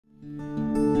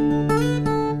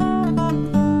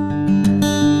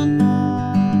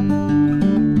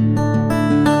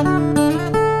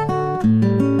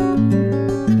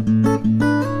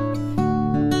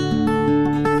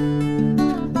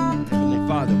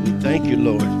Thank you,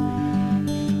 Lord.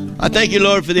 I thank you,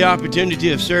 Lord, for the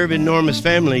opportunity of serving Norma's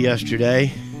family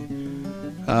yesterday.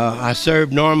 I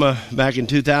served Norma back in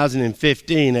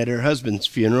 2015 at her husband's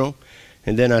funeral,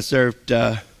 and then I served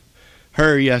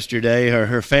her yesterday, or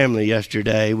her family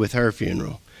yesterday, with her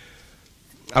funeral.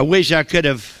 I wish I could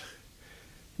have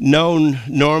known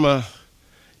Norma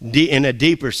in a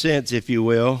deeper sense, if you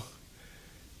will,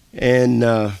 and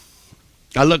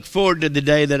I look forward to the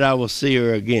day that I will see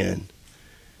her again.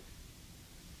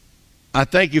 I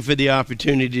thank you for the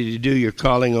opportunity to do your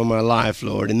calling on my life,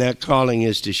 Lord, and that calling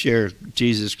is to share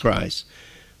Jesus Christ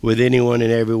with anyone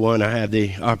and everyone I have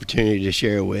the opportunity to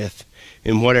share with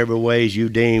in whatever ways you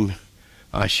deem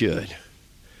I should.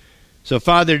 So,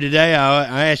 Father, today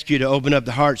I ask you to open up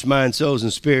the hearts, minds, souls,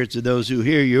 and spirits of those who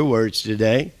hear your words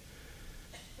today,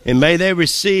 and may they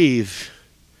receive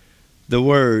the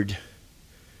word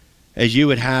as you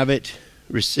would have it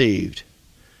received.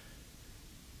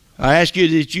 I ask you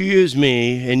that you use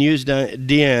me and use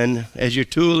Deanne as your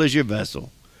tool, as your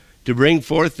vessel, to bring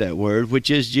forth that word, which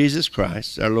is Jesus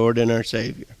Christ, our Lord and our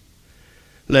Savior.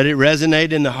 Let it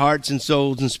resonate in the hearts and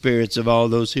souls and spirits of all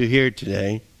those who hear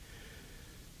today,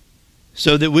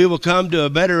 so that we will come to a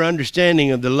better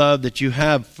understanding of the love that you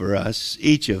have for us,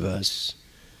 each of us,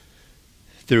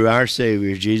 through our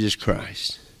Savior, Jesus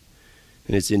Christ.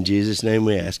 And it's in Jesus' name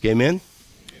we ask. Amen?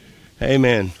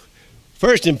 Amen.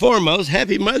 First and foremost,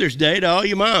 happy Mother's Day to all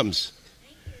you moms.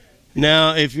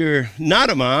 Now, if you're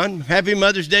not a mom, happy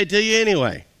Mother's Day to you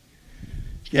anyway.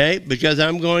 Okay, because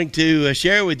I'm going to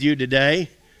share with you today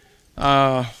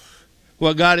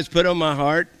what God has put on my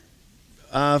heart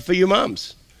for you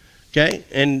moms. Okay,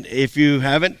 and if you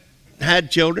haven't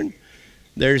had children,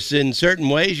 there's in certain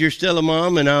ways you're still a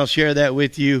mom, and I'll share that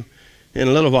with you in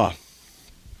a little while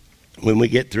when we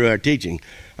get through our teaching.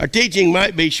 Our teaching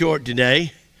might be short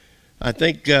today. I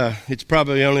think it's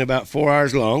probably only about 4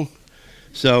 hours long,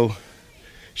 so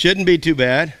shouldn't be too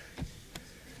bad.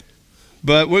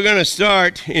 But we're going to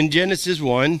start in Genesis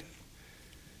 1,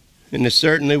 and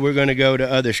certainly we're going to go to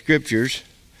other scriptures.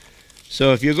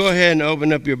 So if you go ahead and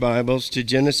open up your Bibles to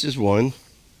Genesis 1.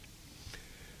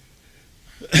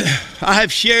 I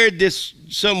have shared this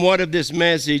somewhat of this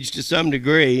message to some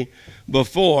degree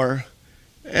before,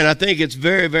 and I think it's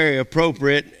very, very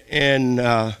appropriate, and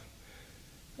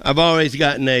I've always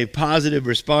gotten a positive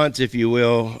response, if you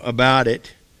will, about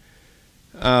it.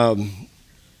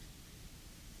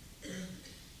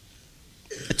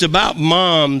 It's about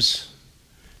moms.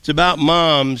 It's about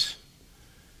moms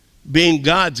being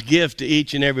God's gift to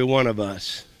each and every one of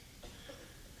us.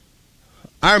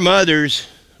 Our mothers,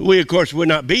 we of course would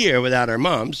not be here without our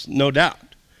moms, no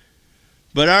doubt.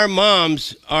 But our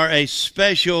moms are a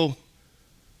special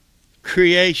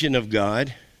creation of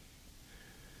God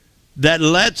that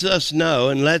lets us know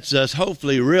and lets us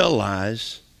hopefully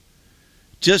realize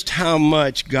just how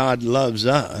much God loves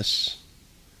us.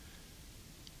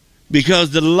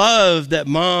 Because the love that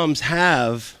moms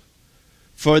have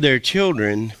for their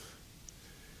children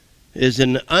is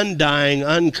an undying,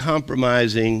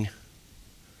 uncompromising,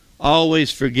 always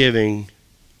forgiving,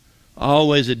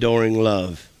 always adoring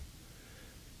love.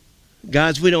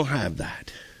 Guys, we don't have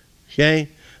that, okay?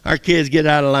 Our kids get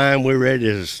out of line, we're ready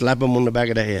to slap them on the back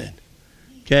of the head.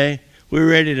 Okay? We're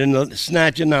ready to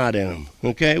snatch a knot in them.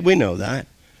 Okay? We know that.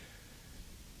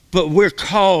 But we're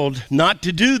called not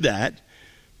to do that,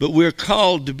 but we're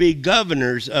called to be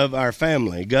governors of our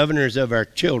family, governors of our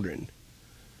children.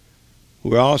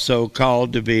 We're also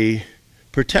called to be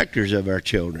protectors of our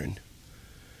children.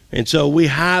 And so we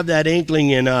have that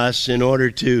inkling in us in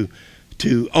order to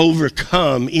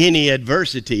overcome any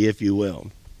adversity, if you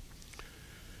will.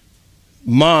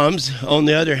 Moms, on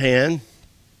the other hand,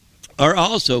 are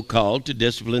also called to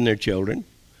discipline their children.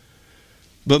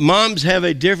 But moms have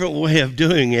a different way of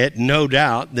doing it, no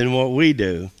doubt, than what we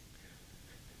do.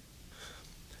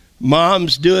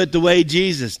 Moms do it the way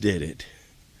Jesus did it.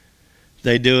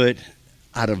 They do it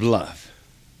out of love,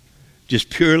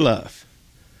 just pure love.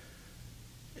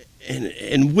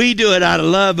 And we do it out of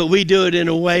love, but we do it in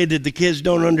a way that the kids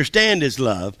don't understand as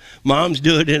love. Moms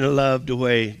do it in a love the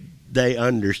way they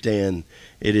understand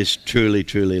it is truly,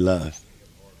 truly love.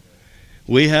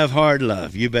 We have hard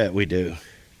love. You bet we do.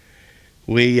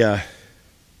 We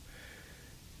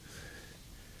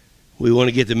want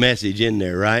to get the message in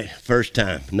there, right? First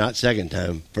time, not second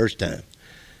time, first time.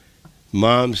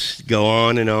 Moms go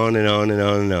on and on and on and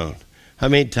on and on. How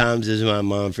many times has my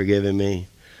mom forgiven me?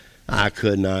 I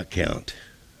could not count.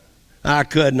 I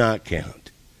could not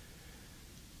count.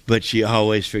 But she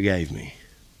always forgave me.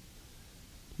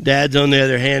 Dads, on the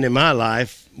other hand, in my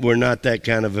life, were not that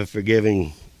kind of a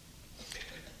forgiving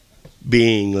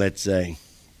being, let's say.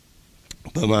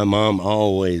 But my mom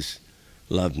always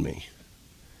loved me.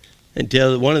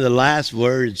 Until one of the last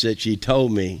words that she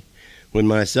told me when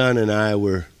my son and I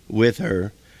were with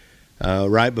her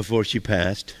right before she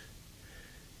passed.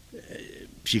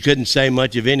 She couldn't say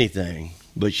much of anything,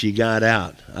 but she got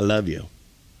out, "I love you."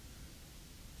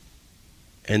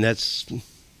 And that's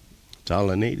all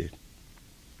I needed.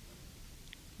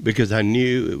 Because I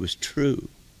knew it was true.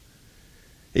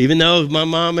 Even though my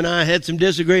mom and I had some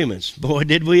disagreements. Boy,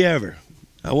 did we ever.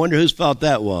 I wonder whose fault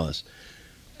that was.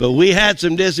 But we had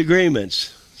some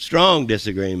disagreements, strong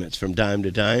disagreements from time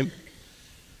to time.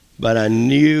 But I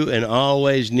knew and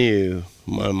always knew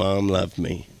my mom loved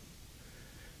me.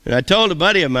 And I told a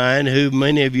buddy of mine, who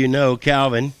many of you know,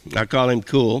 Calvin, I call him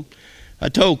Cool. I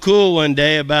told Cool one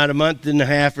day, about a month and a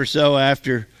half or so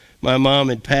after my mom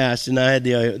had passed, and I had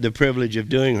the privilege of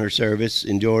doing her service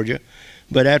in Georgia.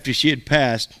 But after she had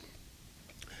passed,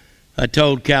 I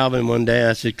told Calvin one day,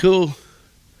 I said, "Cool,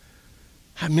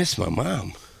 I miss my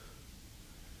mom.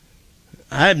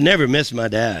 I've never missed my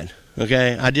dad,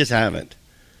 okay? I just haven't.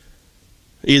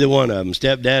 Either one of them,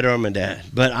 stepdad or my dad.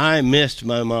 But I missed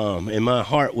my mom, and my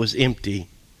heart was empty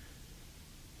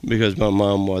because my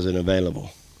mom wasn't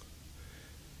available."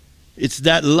 It's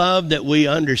that love that we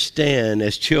understand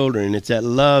as children. It's that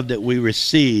love that we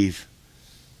receive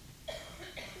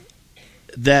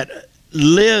that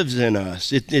lives in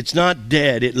us. It's not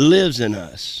dead. It lives in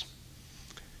us.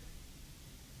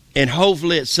 And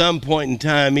hopefully at some point in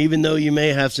time, even though you may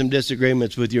have some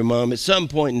disagreements with your mom, at some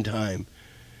point in time,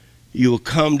 you will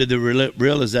come to the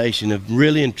realization of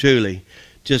really and truly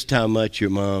just how much your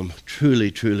mom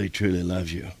truly, truly, truly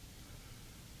loves you.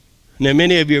 Now,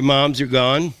 many of your moms are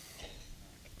gone.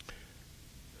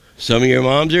 Some of your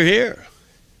moms are here.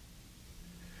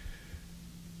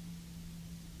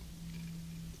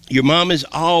 Your mom is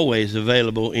always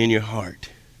available in your heart.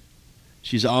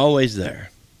 She's always there.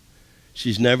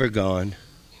 She's never gone.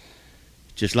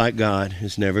 Just like God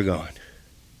is never gone.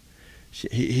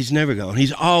 He's never gone.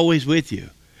 He's always with you.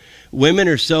 Women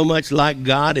are so much like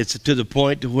God, it's to the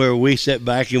point to where we sit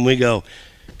back and we go,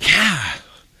 "God,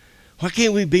 why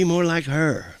can't we be more like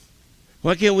her?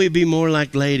 Why can't we be more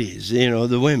like ladies,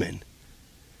 the women?"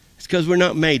 It's because we're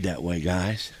not made that way,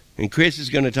 guys. And Chris is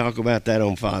going to talk about that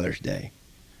on Father's Day.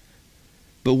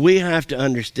 But we have to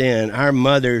understand our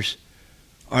mothers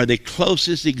are the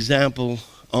closest example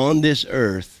on this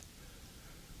earth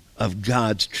of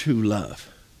God's true love,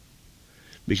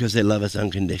 because they love us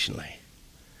unconditionally,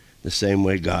 the same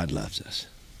way God loves us.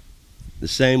 The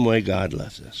same way God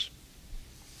loves us.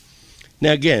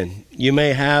 Now again, you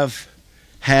may have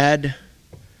had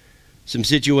some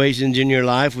situations in your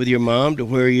life with your mom to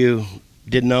where you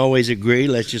didn't always agree,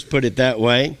 let's just put it that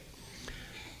way.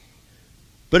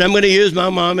 But I'm going to use my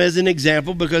mom as an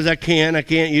example because I can. I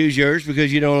can't use yours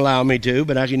because you don't allow me to,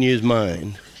 but I can use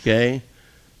mine, okay?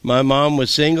 My mom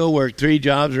was single, worked 3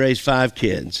 jobs, raised 5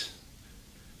 kids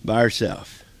by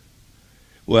herself.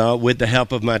 Well, with the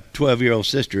help of my 12-year-old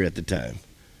sister at the time.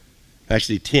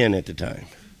 Actually, 10 at the time.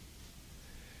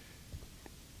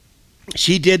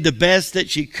 She did the best that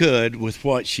she could with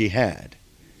what she had.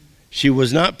 She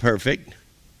was not perfect,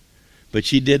 but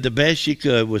she did the best she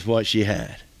could with what she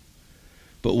had.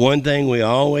 But one thing we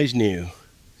always knew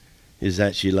is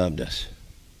that she loved us.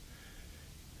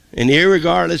 And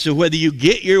irregardless of whether you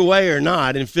get your way or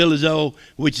not and feel as though,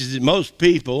 which is most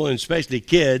people, and especially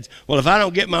kids, well, if I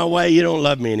don't get my way, you don't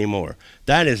love me anymore.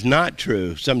 That is not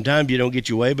true. Sometimes you don't get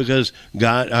your way because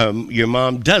your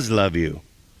mom does love you.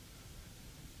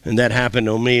 And that happened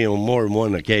on me on more than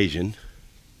one occasion.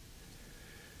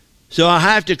 So I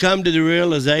have to come to the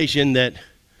realization that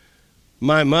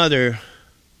my mother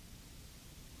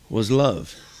was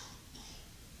love.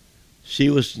 She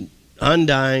was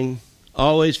undying,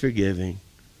 always forgiving,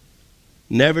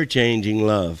 never changing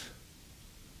love.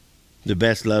 The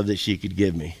best love that she could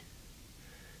give me.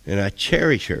 And I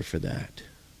cherish her for that.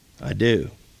 I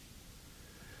do.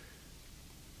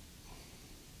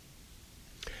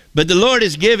 But the Lord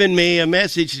has given me a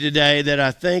message today that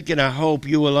I think and I hope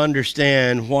you will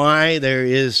understand why there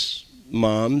is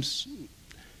moms.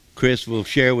 Chris will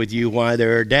share with you why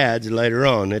there are dads later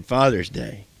on at Father's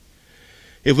Day.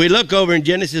 If we look over in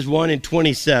Genesis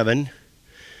 1:27,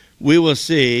 we will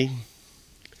see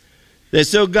that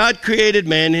so God created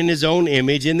man in his own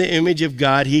image. In the image of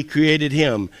God, he created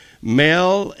him.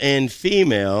 Male and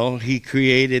female, he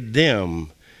created them.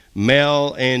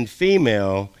 Male and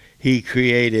female, he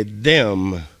created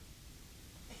them.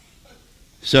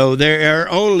 So there are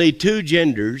only 2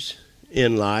 genders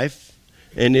in life,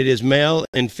 and it is male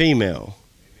and female.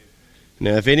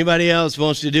 Now, if anybody else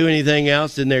wants to do anything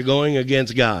else, then they're going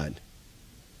against God.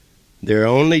 There are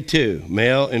only two,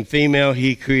 male and female.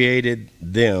 He created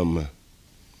them.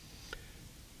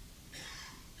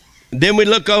 Then we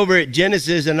look over at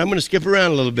Genesis, and I'm going to skip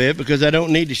around a little bit because I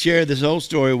don't need to share this whole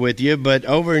story with you, but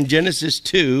over in Genesis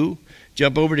 2,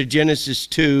 jump over to Genesis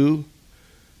 2,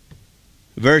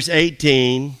 verse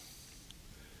 18.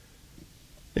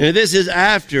 And this is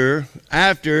after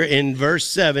in verse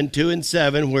 7, 2 and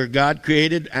 7, where God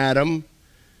created Adam,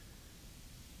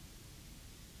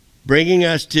 bringing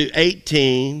us to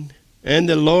 18. And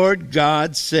the Lord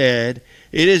God said,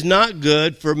 it is not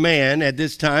good for man, at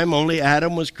this time only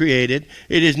Adam was created,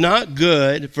 it is not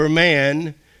good for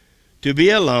man to be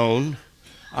alone.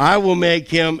 I will make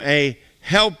him a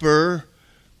helper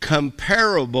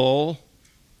comparable,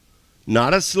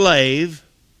 not a slave,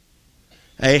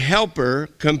 a helper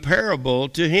comparable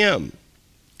to him.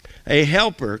 A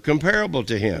helper comparable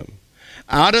to him.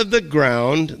 Out of the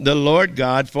ground the Lord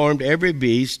God formed every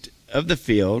beast of the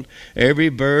field, every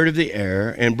bird of the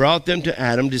air, and brought them to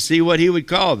Adam to see what he would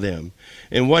call them.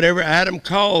 And whatever Adam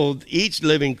called each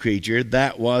living creature,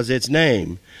 that was its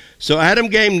name. So Adam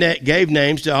gave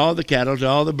names to all the cattle, to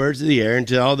all the birds of the air, and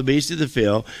to all the beasts of the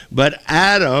field. But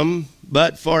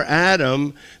for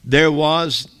Adam there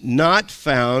was not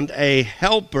found a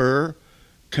helper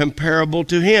comparable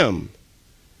to him.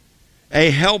 A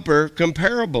helper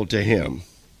comparable to him.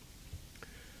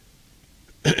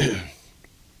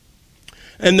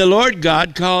 And the Lord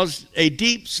God caused a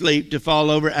deep sleep to fall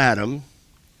over Adam,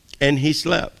 and he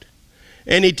slept.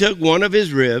 And he took one of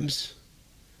his ribs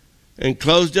and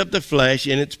closed up the flesh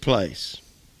in its place.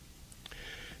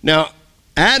 Now,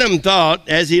 Adam thought,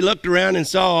 as he looked around and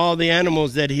saw all the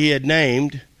animals that he had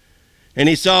named, and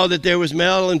he saw that there was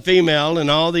male and female in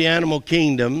all the animal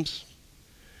kingdoms,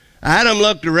 Adam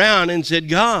looked around and said,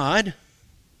 God,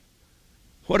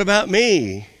 what about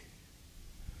me?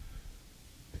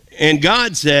 And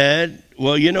God said,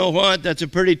 well, you know what? That's a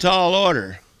pretty tall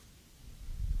order.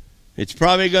 It's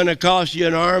probably going to cost you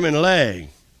an arm and a leg.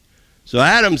 So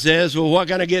Adam says, well, what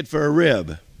can I get for a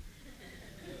rib?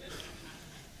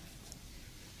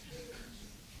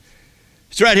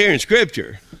 It's right here in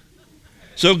Scripture.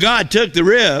 So God took the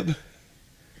rib,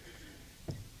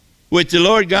 which the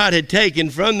Lord God had taken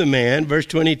from the man, verse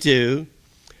 22,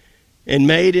 and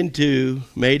made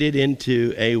it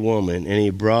into a woman. And he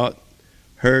brought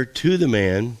her to the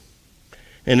man.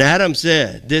 And Adam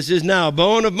said, this is now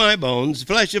bone of my bones,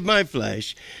 flesh of my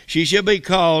flesh. She shall be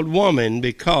called woman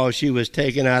because she was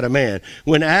taken out of man.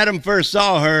 When Adam first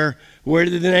saw her, where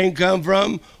did the name come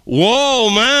from?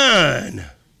 Woman.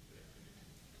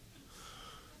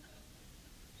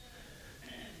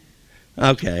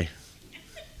 Okay.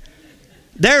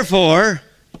 Therefore,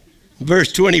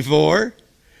 verse 24,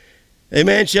 a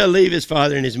man shall leave his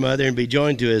father and his mother and be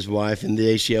joined to his wife, and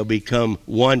they shall become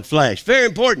one flesh. Very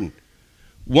important.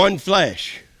 One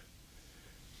flesh.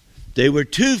 They were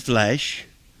two flesh,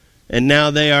 and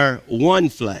now they are one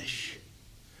flesh.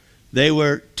 They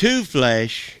were two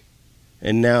flesh,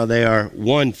 and now they are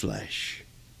one flesh.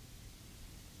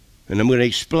 And I'm going to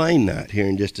explain that here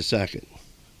in just a second.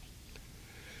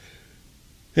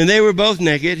 And they were both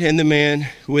naked, and the man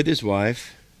with his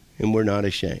wife, and were not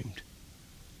ashamed.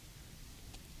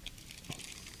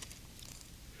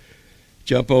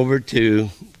 Jump over to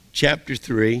chapter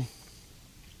 3,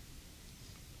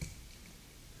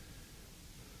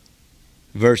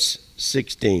 verse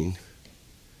 16.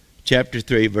 Chapter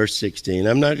 3, verse 16.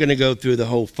 I'm not going to go through the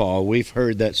whole fall. We've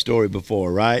heard that story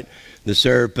before, right? The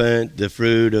serpent, the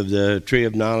fruit of the tree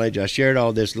of knowledge. I shared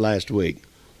all this last week.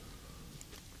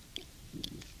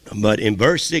 But in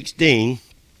verse 16,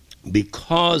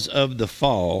 because of the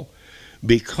fall,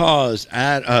 because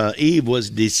Eve was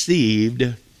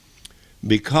deceived,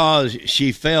 because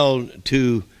she failed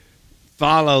to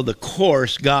follow the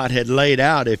course God had laid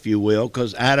out, if you will,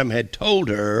 because Adam had told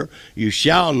her, you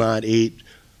shall not eat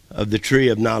of the tree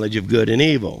of knowledge of good and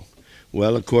evil.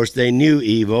 Well, of course, they knew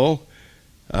evil,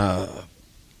 and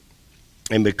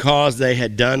because they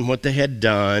had done what they had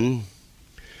done,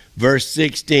 verse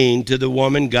 16, to the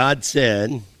woman God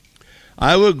said,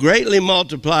 I will greatly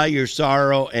multiply your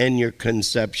sorrow and your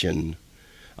conception.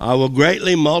 I will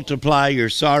greatly multiply your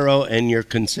sorrow and your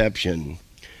conception.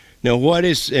 Now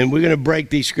and we're going to break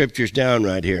these scriptures down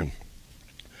right here.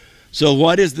 So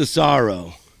what is the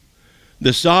sorrow?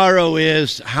 The sorrow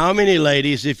is how many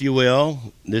ladies, if you will,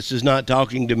 this is not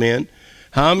talking to men,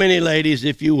 how many ladies,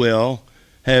 if you will,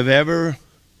 have ever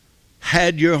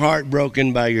had your heart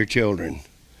broken by your children?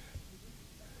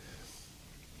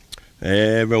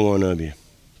 Every one of you,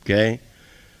 okay?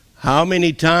 How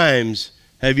many times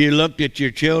have you looked at your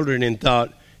children and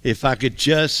thought, if I could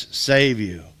just save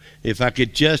you, if I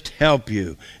could just help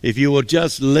you, if you will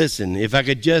just listen, if I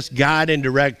could just guide and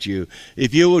direct you,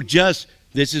 if you will just,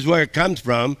 this is where it comes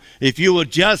from, if you will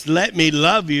just let me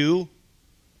love you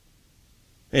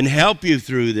and help you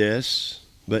through this,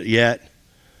 but yet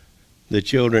the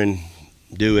children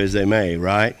do as they may,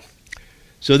 right?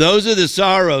 So those are the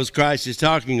sorrows Christ is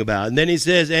talking about. And then he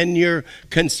says, and your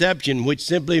conception, which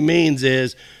simply means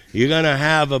is you're going to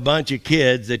have a bunch of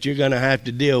kids that you're going to have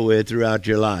to deal with throughout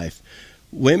your life.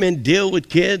 Women deal with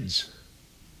kids.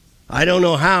 I don't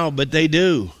know how, but they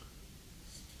do.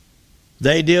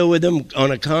 They deal with them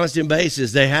on a constant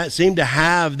basis. They seem to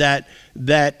have that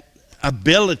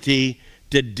ability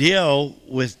to deal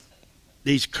with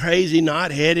these crazy,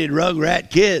 knot-headed, rugrat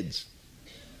kids.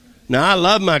 Now, I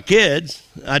love my kids.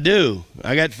 I do.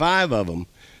 I got 5 of them,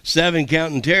 7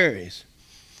 counting Terry's.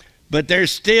 But they're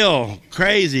still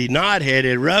crazy,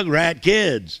 knot-headed, rugrat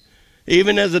kids.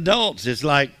 Even as adults, it's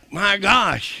like, my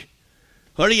gosh,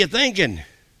 what are you thinking?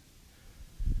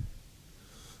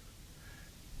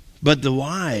 But the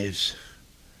wives,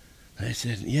 they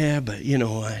said, yeah, but you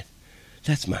know what?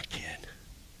 That's my kid.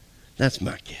 That's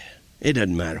my kid. It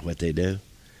doesn't matter what they do.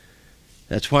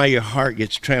 That's why your heart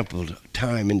gets trampled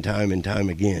time and time and time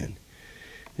again.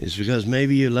 It's because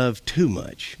maybe you love too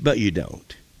much, but you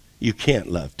don't. You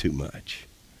can't love too much.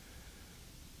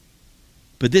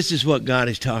 But this is what God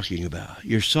is talking about.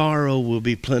 Your sorrow will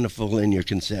be plentiful and your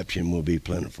conception will be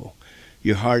plentiful.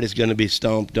 Your heart is going to be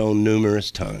stomped on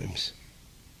numerous times.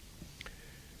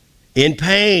 In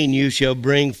pain you shall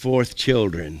bring forth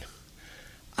children.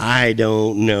 I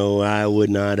don't know. I would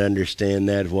not understand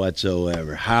that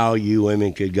whatsoever. How you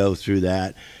women could go through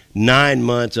that. 9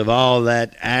 months of all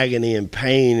that agony and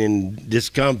pain and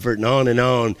discomfort and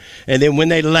on. And then when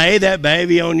they lay that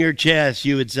baby on your chest,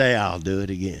 you would say, I'll do it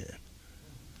again.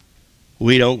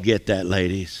 We don't get that,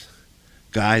 ladies.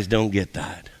 Guys don't get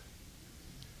that.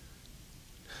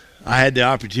 I had the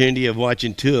opportunity of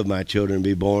watching 2 of my children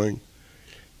be born.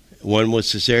 One was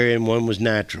cesarean, one was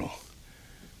natural.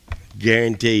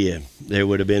 Guarantee you, there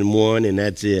would have been one, and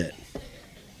that's it.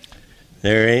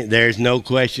 There's no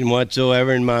question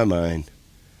whatsoever in my mind.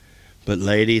 But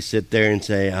ladies sit there and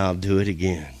say, I'll do it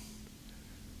again.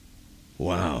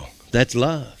 Wow, that's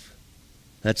love.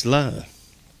 That's love.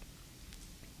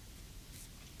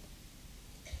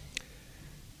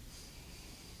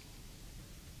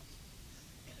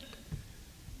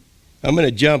 I'm going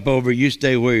to jump over, you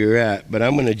stay where you're at, but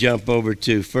I'm going to jump over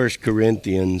to 1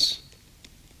 Corinthians.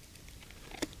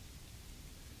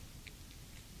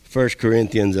 1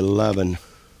 Corinthians 11.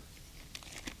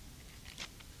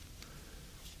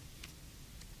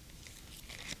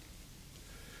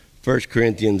 First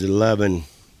Corinthians 11,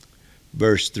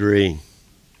 verse 3.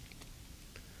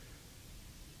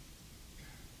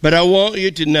 But I want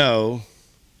you to know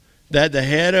that the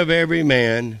head of every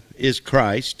man is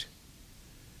Christ.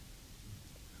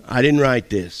 I didn't write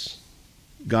this.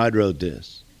 God wrote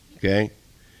this. Okay?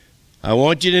 I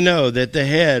want you to know that the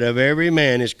head of every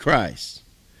man is Christ.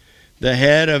 The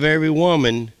head of every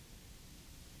woman,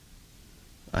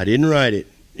 I didn't write it,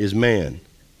 is man.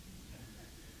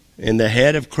 And the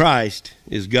head of Christ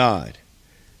is God.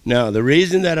 Now, the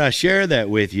reason that I share that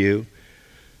with you,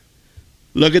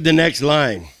 look at the next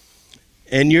line.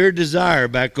 And your desire,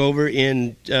 back over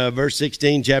in verse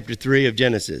 16, chapter 3 of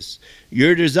Genesis.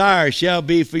 Your desire shall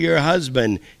be for your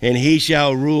husband, and he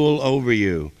shall rule over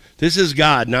you. This is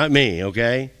God, not me,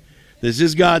 okay? This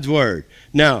is God's word.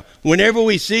 Now, whenever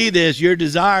we see this, your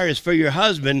desire is for your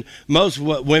husband, most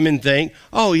what women think,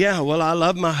 oh yeah, well, I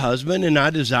love my husband and I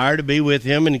desire to be with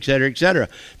him, and et cetera, et cetera.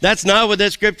 That's not what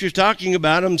that scripture is talking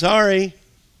about. I'm sorry.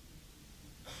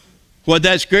 What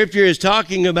that scripture is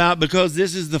talking about, because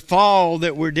this is the fall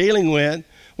that we're dealing with,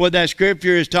 what that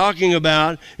scripture is talking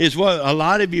about is what a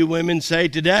lot of you women say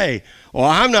today. Well,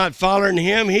 I'm not following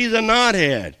him. He's a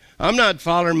knothead. I'm not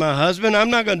following my husband.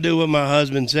 I'm not going to do what my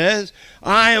husband says.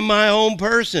 I am my own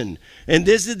person. And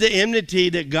this is the enmity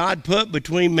that God put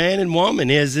between man and woman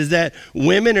is that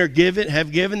women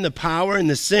have given the power and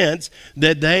the sense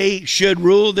that they should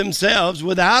rule themselves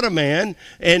without a man.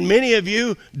 And many of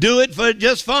you do it for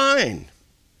just fine.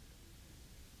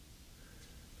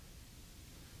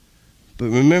 But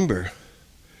remember,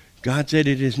 God said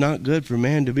it is not good for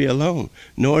man to be alone,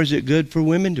 nor is it good for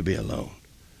women to be alone.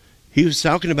 He was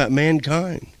talking about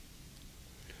mankind.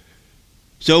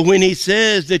 So when he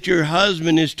says that your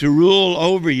husband is to rule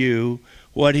over you,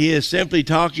 what he is simply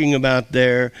talking about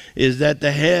there is that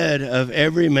the head of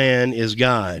every man is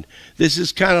God. This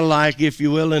is kind of like, if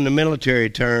you will, in the military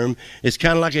term, it's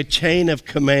kind of like a chain of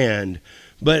command.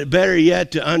 But better yet,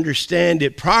 to understand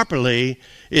it properly,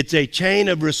 it's a chain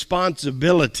of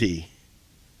responsibility.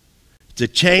 It's a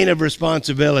chain of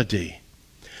responsibility.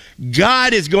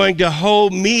 God is going to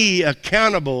hold me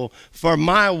accountable for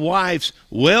my wife's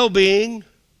well-being,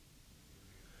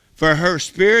 for her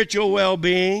spiritual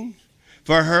well-being,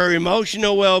 for her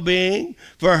emotional well-being,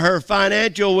 for her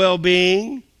financial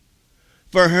well-being,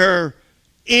 for her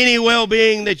any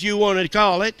well-being that you want to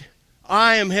call it.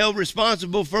 I am held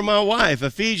responsible for my wife.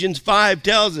 Ephesians 5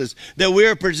 tells us that we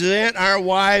are to present our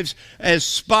wives as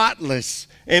spotless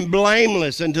and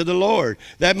blameless unto the Lord.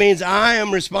 That means I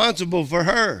am responsible for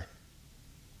her.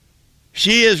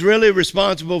 She is really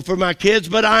responsible for my kids,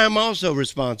 but I am also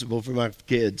responsible for my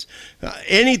kids.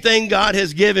 Anything God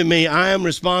has given me, I am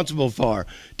responsible for.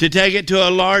 To take it to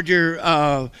a larger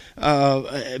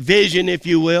vision, if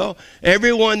you will,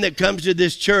 everyone that comes to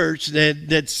this church,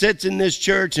 that sits in this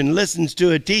church and listens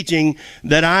to a teaching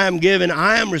that I am given,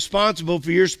 I am responsible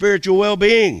for your spiritual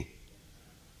well-being.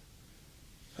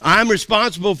 I'm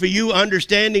responsible for you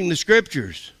understanding the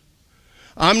Scriptures.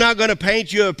 I'm not going to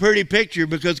paint you a pretty picture,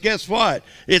 because guess what?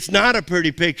 It's not a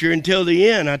pretty picture until the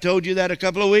end. I told you that a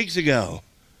couple of weeks ago.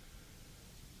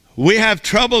 We have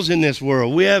troubles in this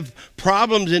world. We have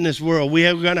problems in this world. We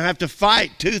are going to have to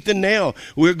fight tooth and nail.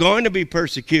 We're going to be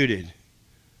persecuted.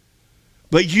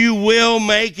 But you will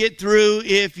make it through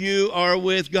if you are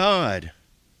with God.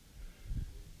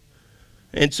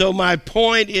 And so my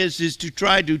point is to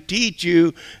try to teach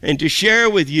you and to share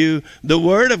with you the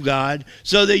Word of God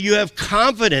so that you have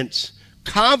confidence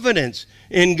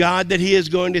in God that He is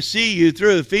going to see you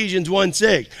through. Ephesians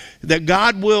 1:6, that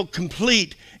God will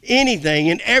complete anything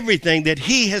and everything that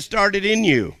He has started in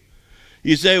you.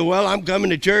 You say, well, I'm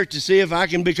coming to church to see if I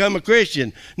can become a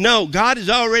Christian. No, God has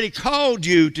already called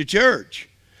you to church.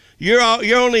 You're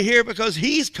only here because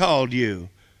He's called you.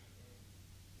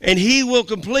 And He will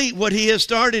complete what He has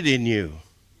started in you,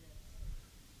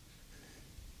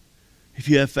 if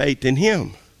you have faith in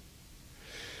Him.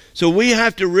 So we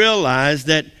have to realize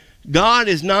that God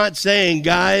is not saying,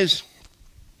 guys,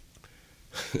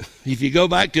 if you go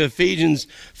back to Ephesians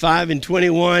 5 and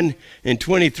 21 and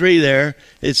 23 there,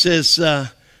 it says,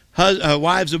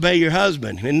 wives, obey your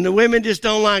husband. And the women just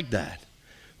don't like that.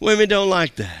 Women don't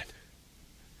like that.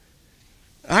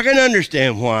 I can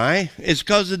understand why. It's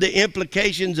because of the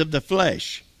implications of the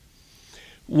flesh.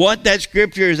 What that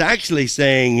scripture is actually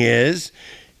saying is,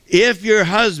 if your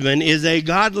husband is a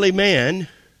godly man,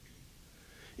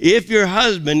 if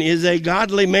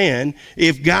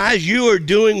guys, you are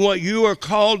doing what you are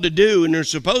called to do and are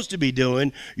supposed to be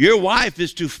doing, your wife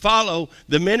is to follow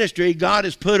the ministry God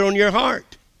has put on your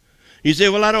heart. You say,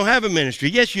 well, I don't have a ministry.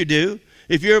 Yes, you do.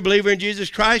 If you're a believer in Jesus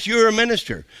Christ, you're a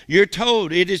minister.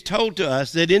 It is told to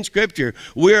us that in Scripture,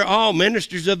 we're all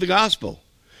ministers of the gospel.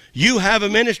 You have a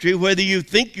ministry whether you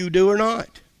think you do or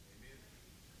not.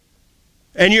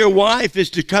 And your wife is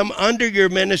to come under your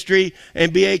ministry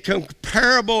and be a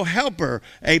comparable helper,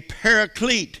 a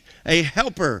paraclete, a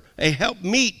helper, a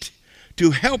helpmeet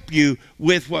to help you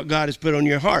with what God has put on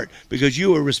your heart, because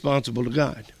you are responsible to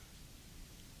God.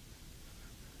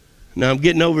 Now, I'm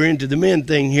getting over into the men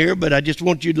thing here, but I just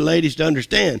want you ladies to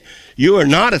understand, you are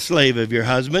not a slave of your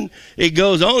husband. It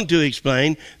goes on to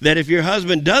explain that if your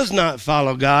husband does not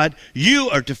follow God, you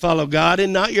are to follow God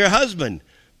and not your husband.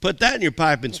 Put that in your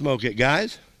pipe and smoke it,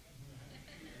 guys.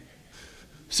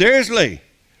 Seriously.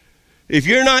 If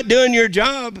you're not doing your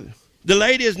job, the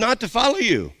lady is not to follow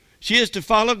you. She is to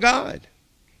follow God.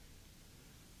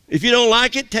 If you don't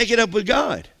like it, take it up with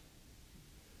God.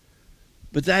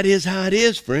 But that is how it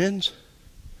is, friends.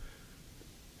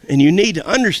 And you need to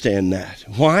understand that.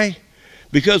 Why?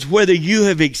 Because whether you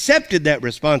have accepted that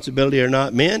responsibility or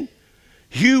not, men,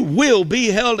 you will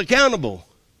be held accountable.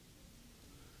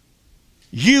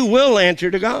 You will answer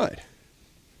to God.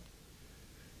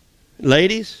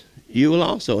 Ladies, you will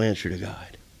also answer to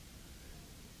God.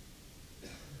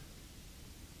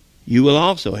 You will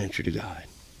also answer to God.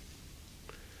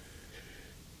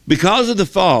 Because of the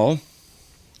fall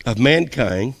of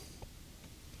mankind,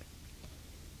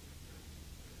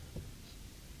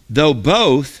 though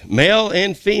both male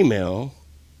and female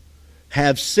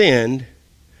have sinned,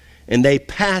 and they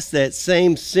pass that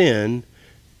same sin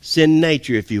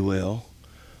nature, if you will,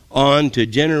 on to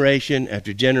generation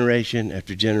after generation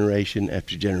after generation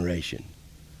after generation.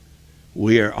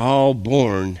 We are all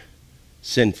born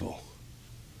sinful.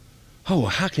 Oh,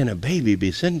 how can a baby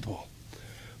be sinful?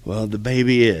 Well, the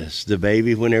baby is. The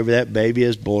baby, whenever that baby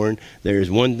is born, there is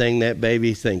one thing that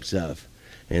baby thinks of,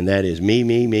 and that is me,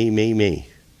 me, me, me, me.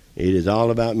 It is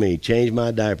all about me. Change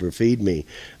my diaper, feed me,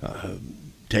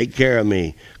 take care of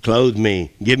me, clothe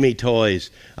me, give me toys.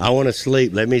 I want to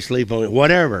sleep. Let me sleep on it,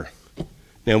 whatever.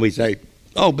 Now we say,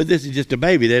 Oh, but this is just a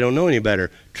baby. They don't know any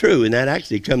better. True, and that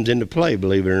actually comes into play,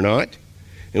 believe it or not.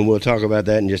 And we'll talk about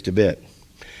that in just a bit.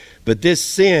 But this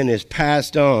sin is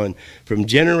passed on from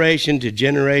generation to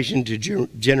generation to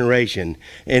generation.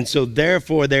 And so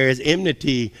therefore there is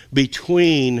enmity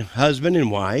between husband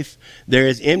and wife. There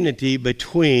is enmity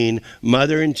between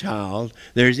mother and child.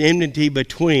 There is enmity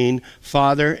between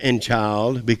father and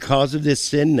child because of this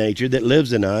sin nature that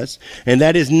lives in us. And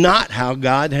that is not how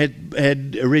God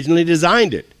had originally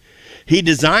designed it. He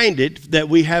designed it that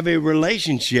we have a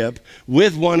relationship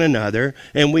with one another,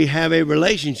 and we have a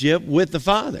relationship with the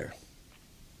Father.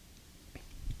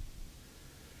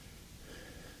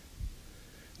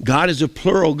 God is a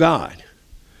plural God.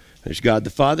 There's God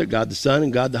the Father, God the Son,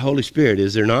 and God the Holy Spirit.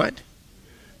 Is there not?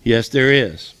 Yes, there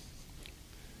is.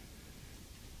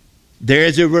 There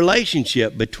is a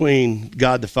relationship between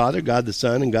God the Father, God the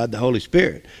Son, and God the Holy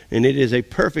Spirit, and it is a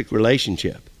perfect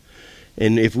relationship.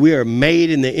 And if we are made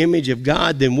in the image of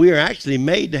God, then we are actually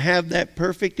made to have that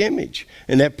perfect image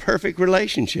and that perfect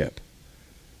relationship.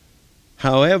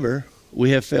 However,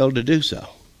 we have failed to do so.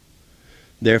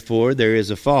 Therefore, there is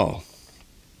a fall.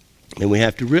 And we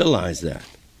have to realize that.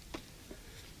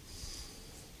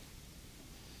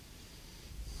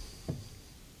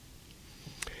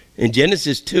 In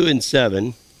Genesis 2 and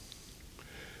 7,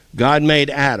 God made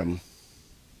Adam.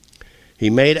 He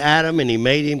made Adam and he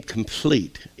made him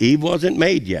complete. Eve wasn't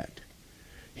made yet.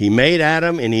 He made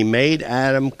Adam and he made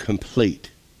Adam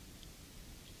complete.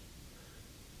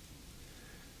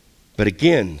 But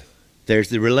again, there's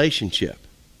the relationship.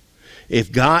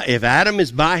 If Adam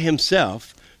is by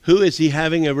himself, who is he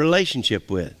having a relationship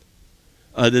with?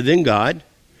 Other than God.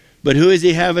 But who is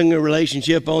he having a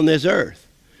relationship on this earth?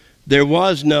 There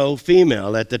was no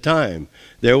female at the time.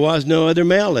 There was no other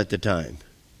male at the time.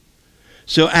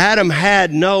 So Adam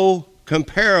had no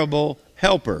comparable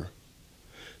helper.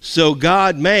 So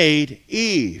God made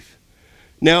Eve.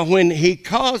 Now when he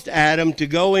caused Adam to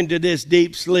go into this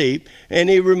deep sleep, and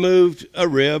he removed a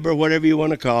rib or whatever you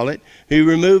want to call it, he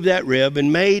removed that rib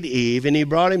and made Eve, and he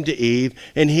brought him to Eve,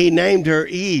 and he named her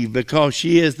Eve because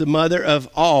she is the mother of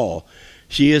all.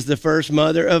 She is the first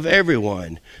mother of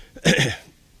everyone.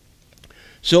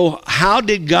 So how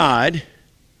did God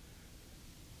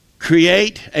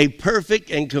create a perfect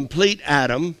and complete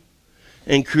Adam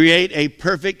and create a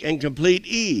perfect and complete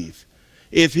Eve?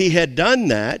 If he had done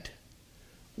that,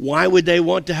 why would they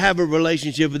want to have a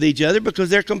relationship with each other? Because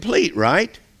they're complete,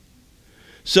 right?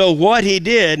 So what he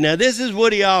did, now this is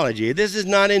Woodology. This is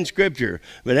not in Scripture.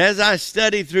 But as I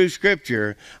study through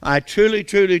Scripture, I truly,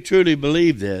 truly, truly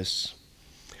believe this.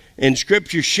 And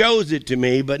Scripture shows it to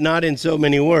me, but not in so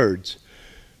many words.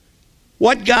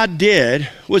 What God did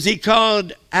was he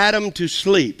called Adam to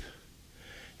sleep.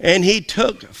 And he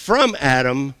took from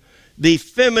Adam the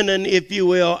feminine, if you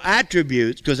will,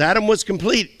 attributes, because Adam was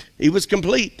complete. He was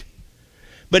complete.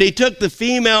 But he took the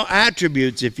female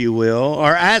attributes, if you will,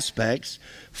 or aspects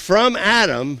from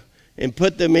Adam and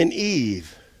put them in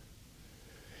Eve.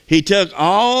 He took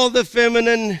all the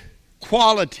feminine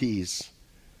qualities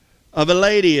of a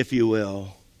lady, if you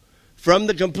will, from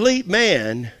the complete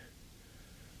man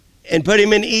and put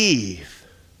him in Eve.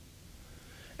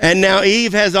 And now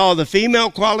Eve has all the female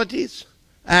qualities.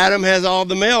 Adam has all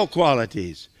the male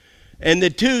qualities. And the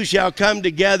two shall come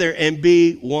together and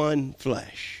be one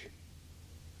flesh.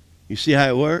 You see how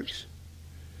it works?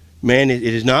 Man, it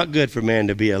is not good for man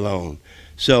to be alone.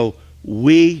 So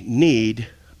we need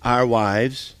our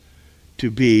wives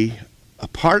to be a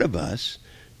part of us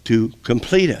to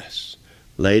complete us.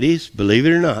 Ladies, believe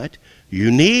it or not,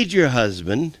 you need your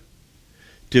husband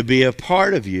to be a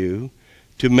part of you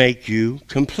to make you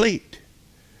complete.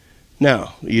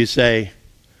 Now, you say,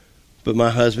 but my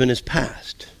husband has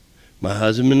passed. My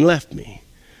husband left me.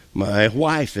 My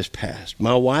wife has passed.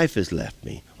 My wife has left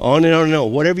me. On and on and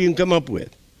on. Whatever you can come up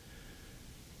with.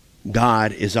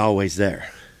 God is always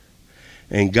there.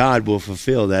 And God will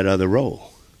fulfill that other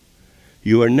role.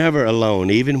 You are never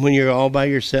alone. Even when you're all by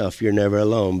yourself, you're never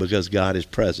alone because God is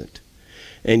present.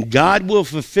 And God will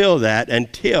fulfill that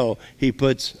until he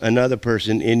puts another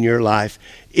person in your life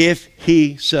if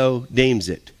he so deems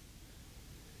it.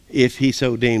 If he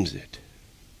so deems it.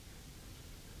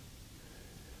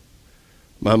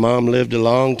 My mom lived a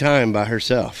long time by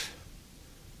herself.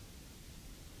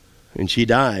 And she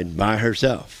died by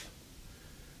herself.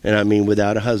 And I mean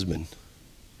without a husband.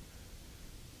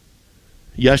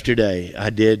 Yesterday, I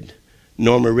did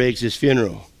Norma Riggs'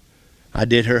 funeral. I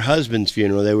did her husband's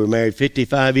funeral. They were married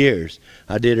 55 years.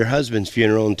 I did her husband's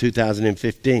funeral in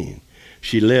 2015.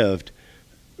 She lived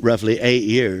roughly 8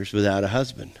 years without a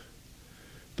husband.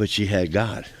 But she had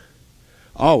God.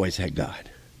 Always had God.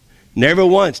 Never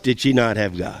once did she not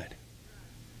have God.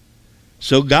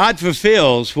 So God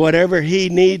fulfills whatever he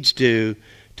needs to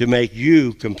make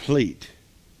you complete.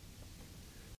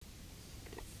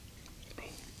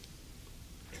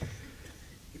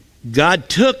 God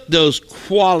took those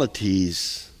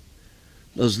qualities,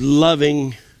 those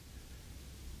loving,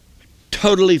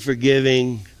 totally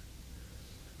forgiving,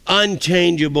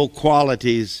 unchangeable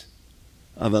qualities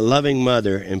of a loving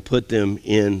mother and put them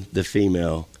in the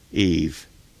female Eve.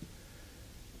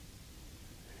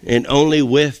 And only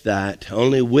with that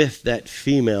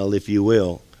female, if you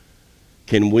will,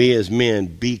 can we as men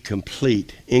be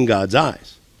complete in God's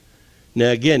eyes. Now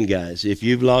again, guys, if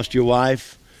you've lost your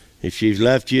wife, if she's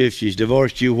left you, if she's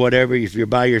divorced you, whatever, if you're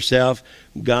by yourself,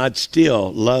 God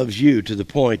still loves you to the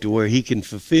point to where he can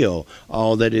fulfill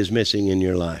all that is missing in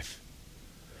your life.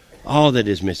 All that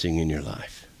is missing in your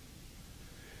life.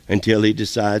 Until he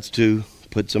decides to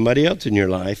put somebody else in your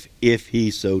life, if he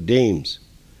so deems.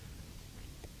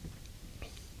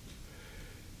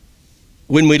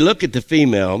 When we look at the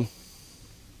female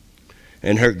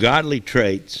and her godly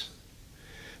traits,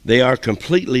 they are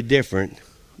completely different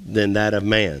than that of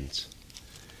man's,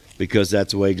 because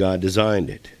that's the way God designed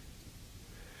it.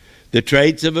 The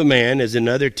traits of a man is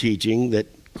another teaching that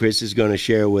Chris is going to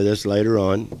share with us later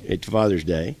on at Father's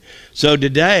Day. So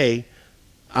today,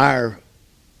 I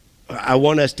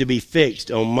want us to be fixed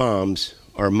on moms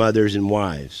or mothers and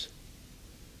wives.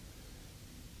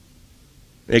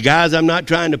 Now, guys, I'm not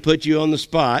trying to put you on the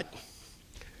spot,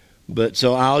 but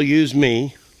so I'll use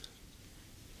me.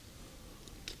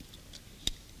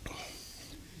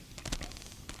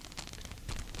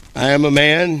 I am a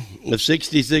man of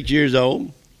 66 years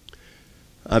old.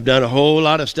 I've done a whole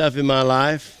lot of stuff in my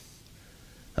life.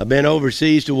 I've been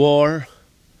overseas to war.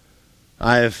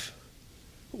 I've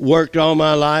worked all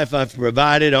my life. I've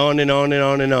provided on and on and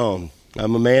on and on.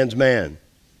 I'm a man's man.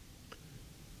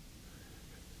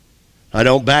 I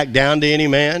don't back down to any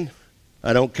man.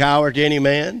 I don't cower to any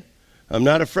man. I'm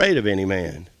not afraid of any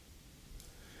man.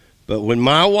 But when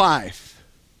my wife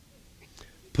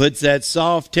puts that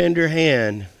soft, tender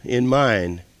hand in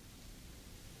mine,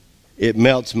 it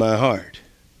melts my heart.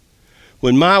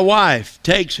 When my wife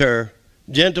takes her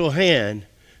gentle hand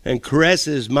and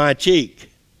caresses my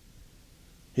cheek,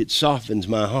 it softens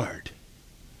my heart.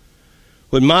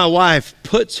 When my wife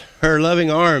puts her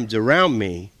loving arms around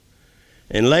me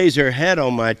and lays her head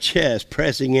on my chest,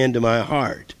 pressing into my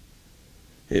heart,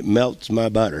 it melts my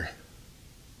butter.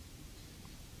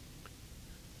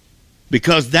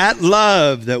 Because that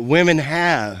love that women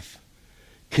have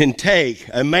can take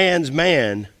a man's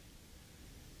man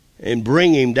and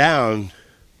bring him down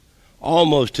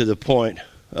almost to the point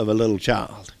of a little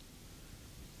child.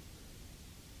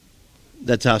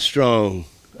 That's how strong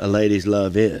a lady's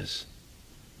love is.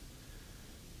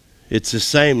 It's the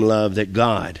same love that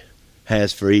God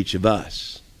has for each of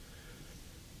us.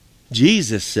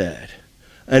 Jesus said,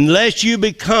 unless you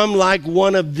become like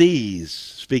one of these,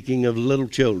 speaking of little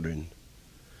children,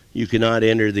 you cannot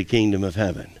enter the kingdom of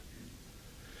heaven.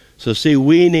 So see,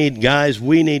 we need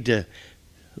to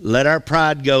let our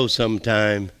pride go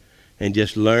sometime and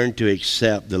just learn to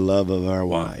accept the love of our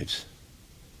wives.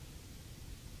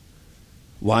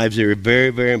 Wives are very,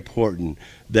 very important.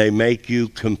 They make you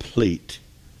complete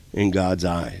in God's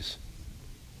eyes.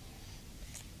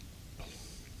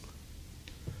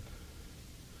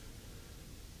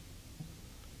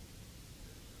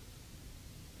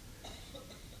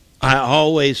 I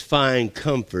always find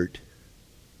comfort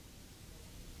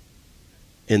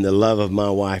in the love of my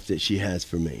wife that she has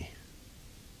for me.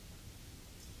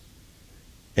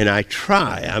 And I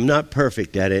try. I'm not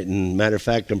perfect at it. And matter of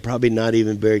fact, I'm probably not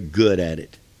even very good at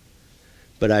it.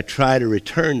 But I try to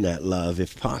return that love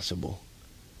if possible.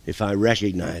 If I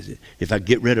recognize it. If I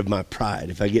get rid of my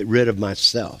pride. If I get rid of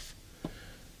myself.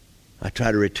 I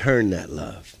try to return that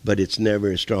love. But it's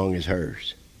never as strong as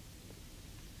hers.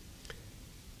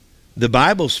 The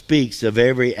Bible speaks of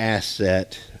every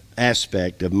aspect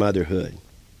of motherhood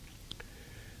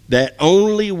that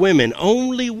only women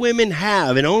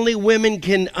have, and only women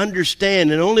can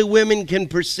understand, and only women can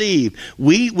perceive.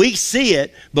 We see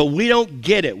it, but we don't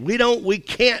get it. We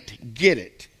can't get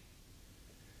it.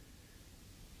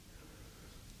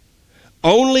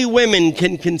 Only women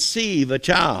can conceive a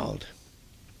child.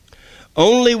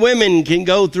 Only women can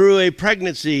go through a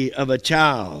pregnancy of a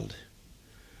child.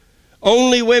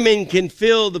 Only women can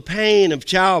feel the pain of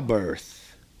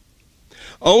childbirth.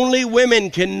 Only women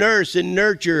can nurse and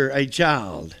nurture a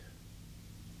child.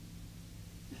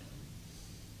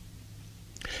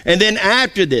 And then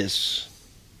after this,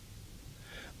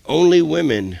 only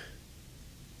women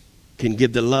can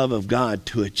give the love of God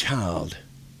to a child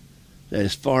that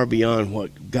is far beyond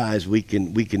what, guys, we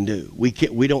can do.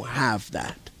 We don't have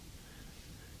that.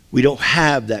 We don't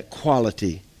have that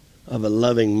quality of a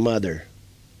loving mother,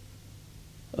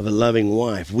 of a loving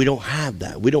wife. We don't have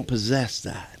that. We don't possess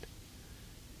that.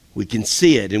 We can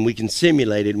see it and we can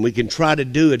simulate it and we can try to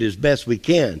do it as best we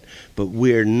can, but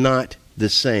we're not the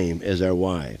same as our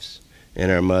wives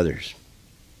and our mothers.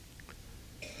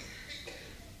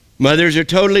 Mothers are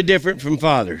totally different from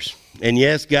fathers. And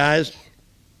yes, guys,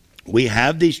 we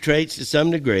have these traits to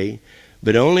some degree,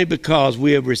 but only because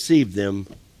we have received them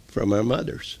from our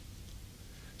mothers.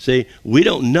 See, we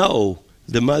don't know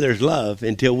the mother's love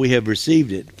until we have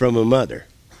received it from a mother.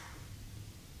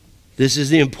 This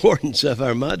is the importance of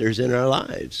our mothers in our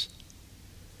lives.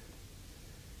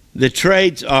 The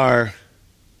traits are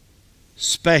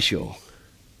special.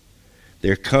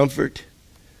 Their comfort,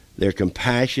 their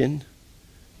compassion,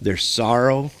 their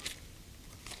sorrow,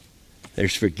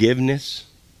 there's forgiveness,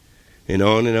 and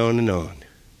on and on and on.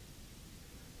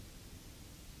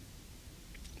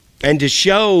 And to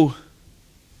show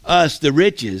us the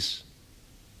riches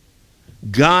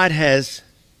God has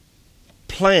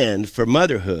planned for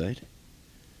motherhood,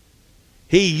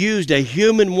 He used a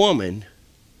human woman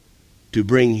to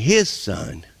bring His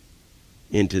Son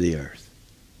into the earth.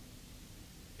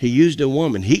 He used a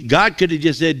woman. God could have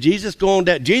just said, Jesus, go on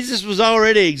down. Jesus was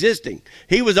already existing.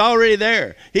 He was already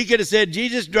there. He could have said,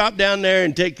 Jesus, drop down there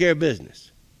and take care of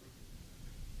business.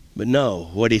 But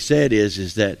no, what He said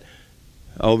is that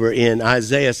over in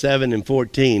Isaiah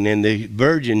 7:14, and the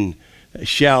virgin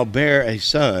shall bear a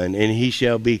son, and he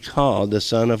shall be called the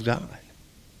Son of God.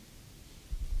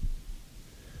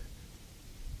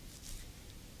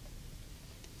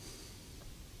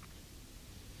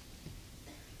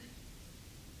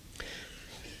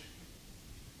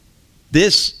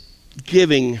 This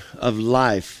giving of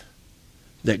life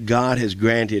that God has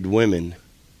granted women,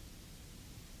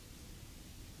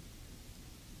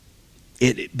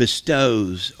 it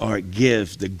bestows or it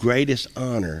gives the greatest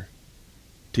honor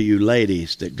to you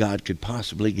ladies that God could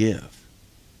possibly give.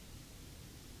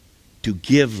 To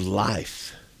give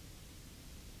life.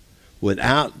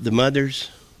 Without the mothers,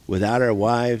 without our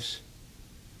wives,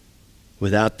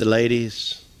 without the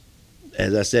ladies,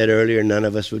 as I said earlier, none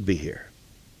of us would be here.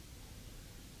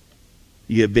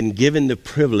 You have been given the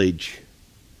privilege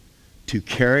to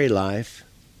carry life,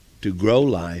 to grow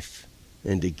life,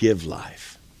 and to give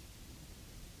life.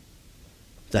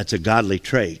 That's a godly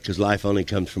trait because life only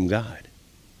comes from God.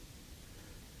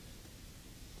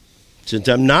 Since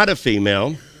I'm not a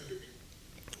female,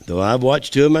 though I've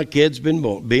watched two of my kids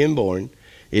being born,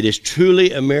 it is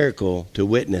truly a miracle to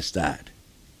witness that.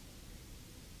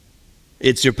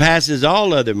 It surpasses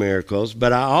all other miracles,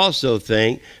 but I also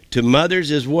think to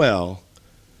mothers as well,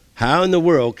 how in the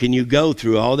world can you go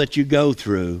through all that you go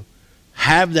through,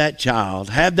 have that child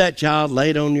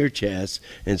laid on your chest,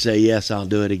 and say, yes, I'll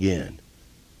do it again?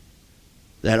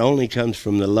 That only comes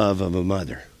from the love of a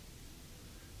mother.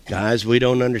 Guys, we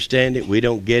don't understand it, we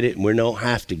don't get it, and we don't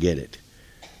have to get it.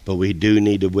 But we do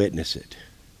need to witness it.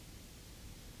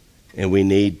 And we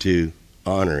need to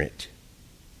honor it.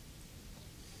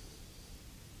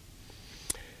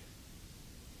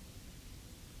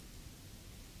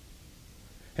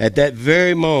 At that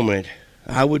very moment,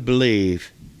 I would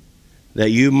believe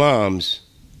that you moms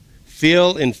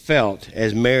feel and felt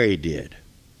as Mary did,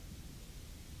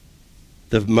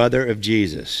 the mother of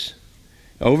Jesus.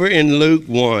 Over in Luke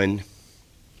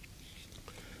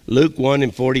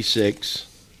 1:46,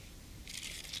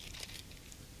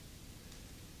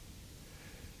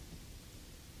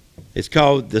 it's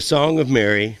called the Song of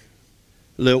Mary,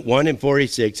 Luke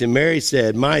 1:46, and Mary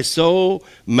said, my soul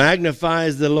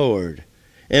magnifies the Lord,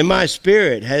 and my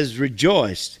spirit has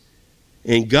rejoiced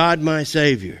in God my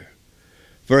Savior.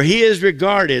 For he has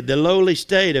regarded the lowly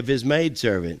state of his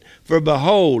maidservant. For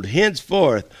behold,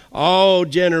 henceforth all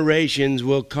generations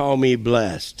will call me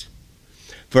blessed.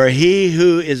 For he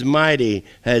who is mighty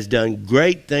has done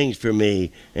great things for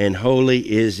me, and holy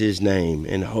is his name.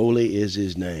 And holy is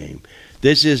his name.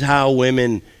 This is how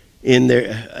women,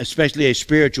 especially a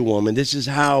spiritual woman, this is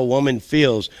how a woman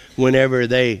feels whenever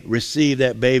they receive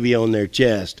that baby on their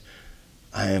chest.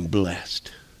 I am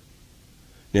blessed.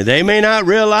 Now, they may not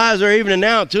realize or even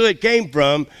announce who it came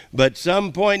from, but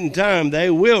some point in time they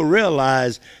will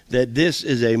realize that this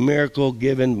is a miracle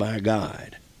given by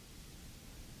God.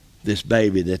 This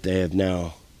baby that they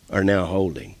are now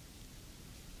holding.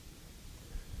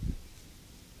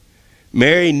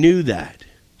 Mary knew that.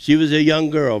 She was a young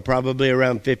girl, probably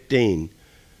around 15.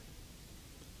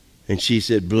 And she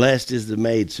said, blessed is the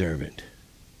maidservant.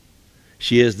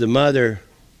 She is the mother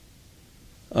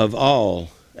of all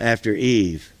after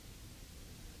Eve.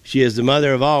 She is the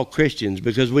mother of all Christians,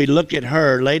 because we look at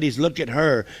her, ladies, look at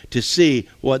her to see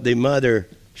what the mother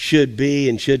should be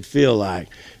and should feel like.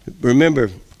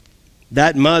 Remember,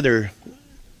 that mother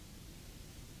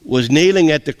was kneeling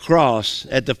at the cross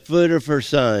at the foot of her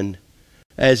son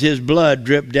as his blood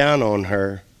dripped down on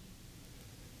her,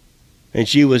 and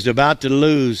she was about to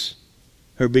lose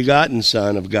her begotten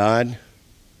Son of God.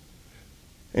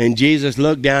 And Jesus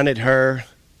looked down at her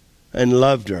and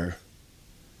loved her.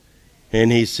 And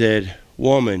he said,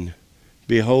 "Woman,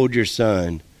 behold your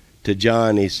son." To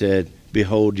John, he said,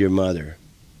 "Behold your mother."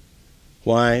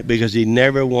 Why? Because he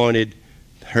never wanted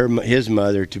his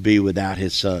mother to be without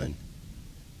his son.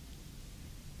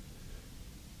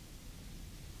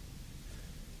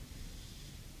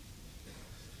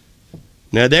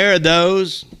 Now, there are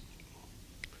those,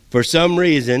 for some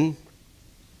reason,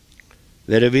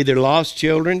 that have either lost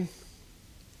children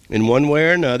in one way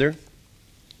or another,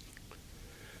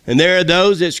 and there are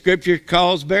those that Scripture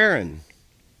calls barren.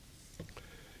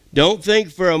 Don't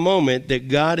think for a moment that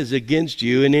God is against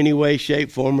you in any way,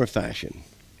 shape, form, or fashion.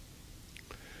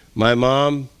 My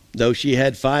mom, though she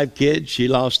had 5 kids, she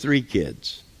lost 3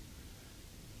 kids.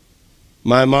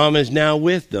 My mom is now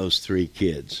with those 3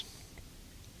 kids.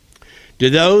 To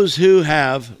those who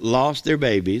have lost their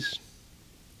babies,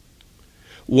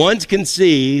 once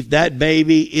conceived, that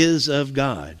baby is of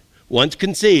God. Once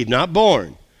conceived, not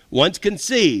born. Once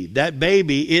conceived, that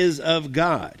baby is of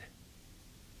God.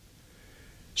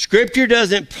 Scripture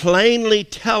doesn't plainly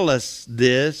tell us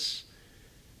this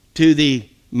to the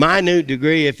minute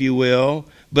degree, if you will,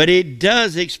 but it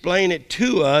does explain it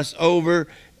to us over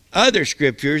other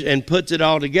scriptures and puts it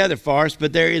all together for us.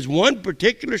 But there is one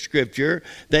particular scripture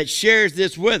that shares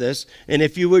this with us, and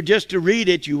if you were just to read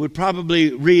it, you would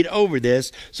probably read over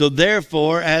this. So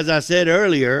therefore, as I said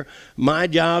earlier, my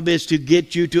job is to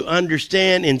get you to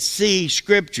understand and see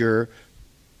Scripture.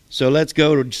 So let's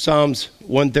go to Psalms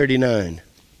 139.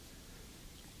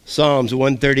 Psalms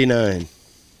 139.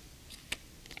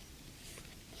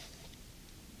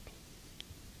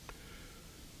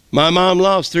 My mom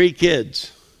lost 3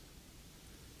 kids.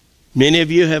 Many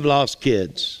of you have lost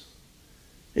kids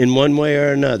in one way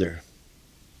or another.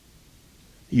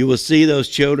 You will see those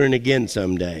children again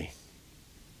someday.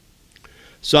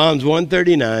 Psalms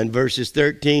 139, verses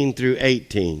 13 through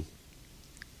 18.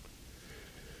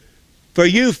 For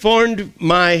you formed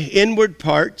my inward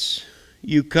parts.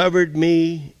 You covered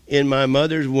me in my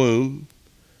mother's womb.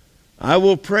 I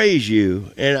will praise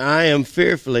you, and I am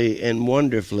fearfully and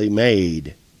wonderfully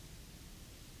made.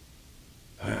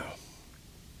 Wow.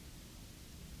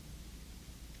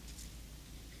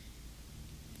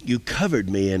 You covered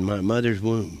me in my mother's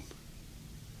womb.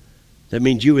 That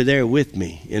means you were there with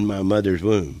me in my mother's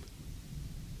womb.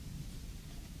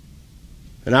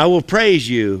 And I will praise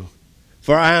you,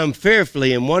 for I am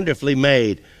fearfully and wonderfully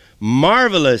made.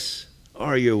 Marvelous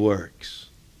are your works.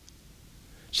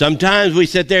 Sometimes we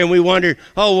sit there and we wonder,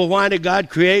 oh, well, why did God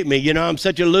create me? You know, I'm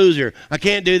such a loser. I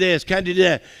can't do this, can't do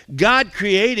that. God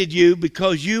created you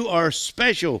because you are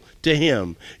special to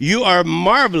Him. You are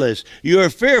marvelous. You are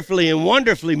fearfully and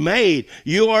wonderfully made.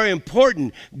 You are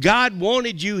important. God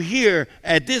wanted you here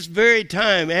at this very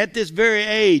time, at this very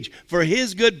age, for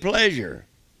His good pleasure.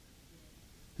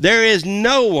 There is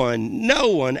no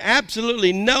one,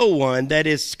 absolutely no one that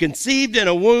is conceived in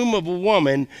a womb of a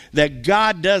woman that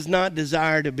God does not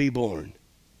desire to be born.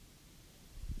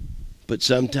 But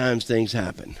sometimes things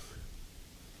happen.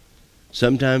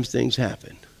 Sometimes things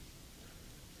happen.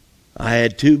 I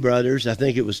had 2 brothers, I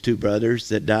think it was 2 brothers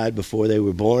that died before they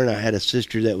were born. I had a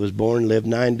sister that was born, lived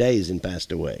 9 days and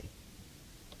passed away.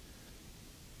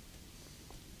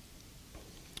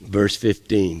 Verse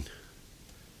 15.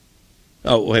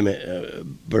 Oh, wait a minute,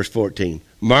 verse 14.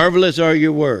 Marvelous are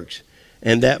your works,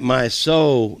 and that my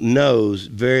soul knows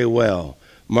very well.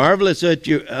 Marvelous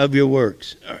of your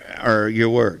works are your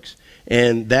works,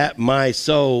 and that my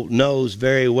soul knows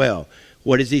very well.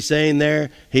 What is he saying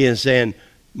there? He is saying,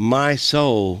 my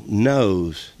soul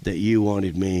knows that you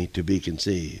wanted me to be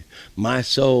conceived. My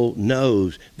soul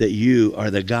knows that you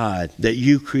are the God, that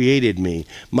you created me.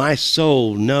 My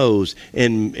soul knows,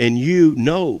 and you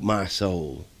know my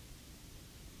soul.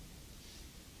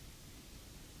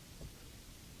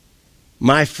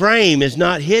 My frame is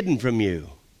not hidden from you.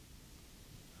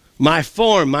 My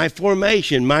form, my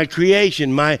formation, my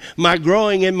creation, my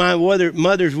growing in my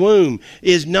mother's womb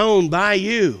is known by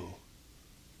you.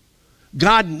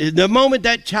 God, the moment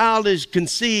that child is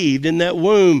conceived in that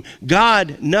womb,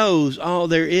 God knows all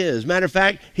there is. Matter of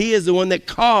fact, He is the one that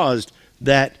caused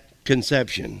that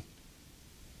conception.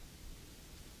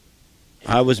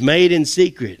 I was made in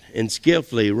secret and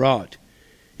skillfully wrought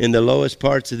in the lowest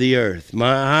parts of the earth.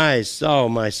 My eyes saw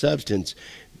my substance,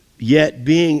 yet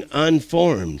being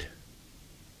unformed.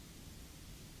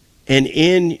 And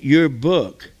in your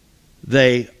book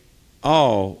they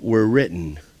all were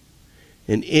written.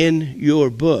 And in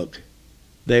your book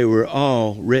they were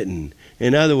all written.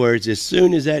 In other words, as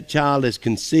soon as that child is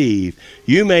conceived,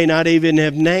 you may not even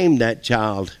have named that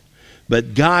child,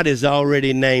 but God has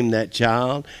already named that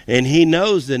child, and he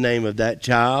knows the name of that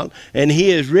child, and he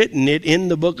has written it in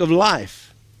the book of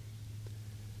life.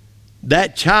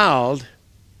 That child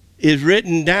is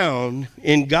written down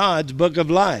in God's book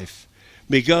of life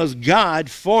because God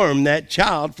formed that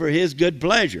child for his good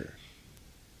pleasure.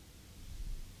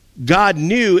 God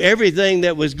knew everything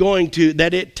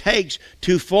that it takes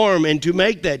to form and to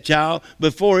make that child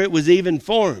before it was even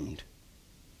formed.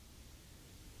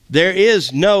 There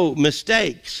is no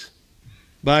mistakes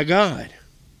by God.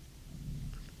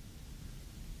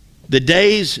 The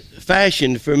days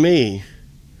fashioned for me,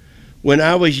 when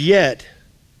I was yet,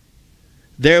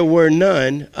 there were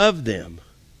none of them.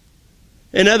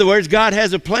 In other words, God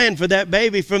has a plan for that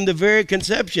baby from the very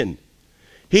conception.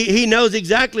 He knows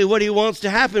exactly what he wants to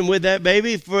happen with that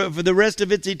baby for the rest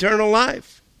of its eternal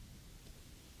life.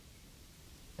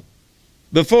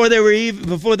 Before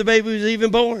the baby was even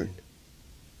born.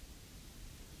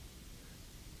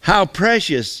 How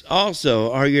precious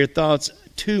also are your thoughts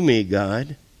to me,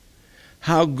 God.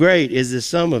 How great is the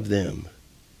sum of them.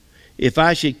 If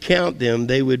I should count them,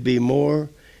 they would be more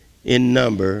in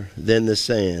number than the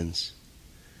sands.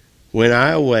 When I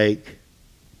awake,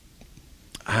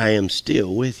 I am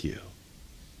still with you.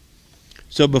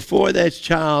 So before that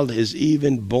child is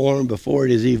even born, before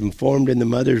it is even formed in the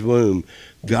mother's womb,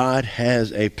 God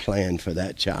has a plan for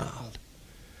that child.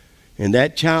 And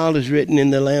that child is written in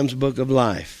the Lamb's book of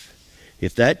life.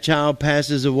 If that child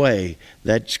passes away,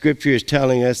 that scripture is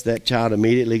telling us that child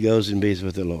immediately goes and be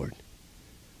with the Lord.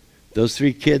 Those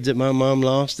 3 kids that my mom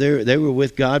lost, they were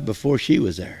with God before she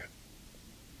was there.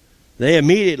 They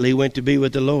immediately went to be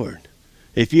with the Lord.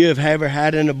 If you have ever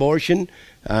had an abortion,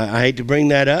 I hate to bring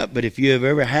that up, but if you have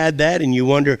ever had that and you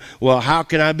wonder, well, how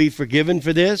can I be forgiven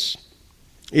for this?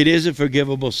 It is a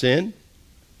forgivable sin.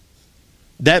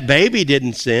 That baby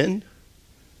didn't sin,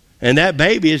 and that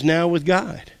baby is now with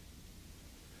God.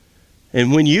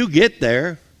 And when you get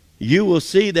there, you will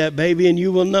see that baby and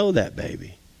you will know that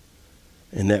baby.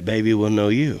 And that baby will know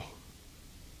you.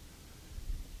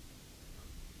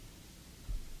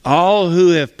 All who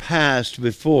have passed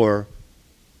before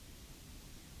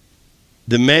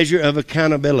the measure of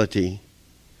accountability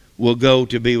will go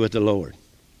to be with the Lord.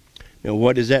 Now,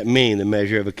 what does that mean, the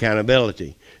measure of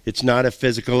accountability? It's not a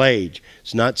physical age.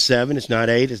 It's not 7, it's not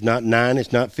 8, it's not 9,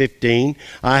 it's not 15.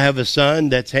 I have a son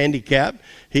that's handicapped.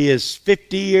 He is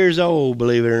 50 years old,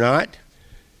 believe it or not.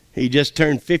 He just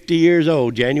turned 50 years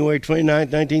old, January 29,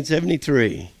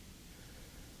 1973.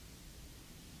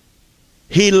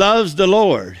 He loves the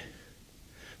Lord,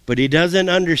 but he doesn't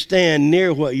understand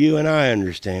near what you and I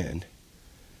understand.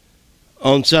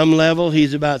 On some level,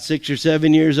 he's about 6 or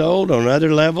 7 years old. On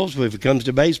other levels, if it comes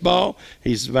to baseball,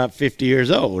 he's about 50 years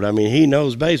old. I mean, he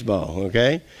knows baseball,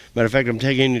 okay? Matter of fact, I'm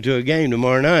taking him to a game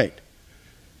tomorrow night.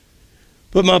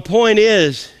 But my point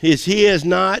is he has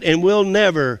not and will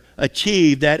never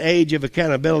achieve that age of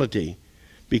accountability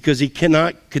because he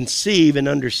cannot conceive and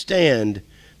understand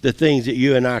the things that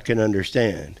you and I can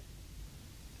understand.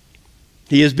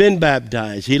 He has been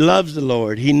baptized. He loves the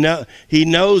Lord. He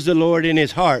knows the Lord in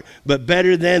his heart. But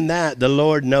better than that, the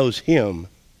Lord knows him.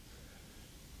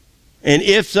 And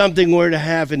if something were to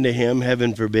happen to him,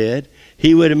 heaven forbid,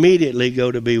 he would immediately go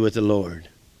to be with the Lord,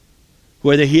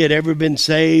 whether he had ever been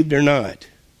saved or not,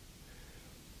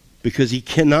 because he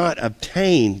cannot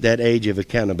obtain that age of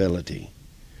accountability.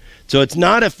 So it's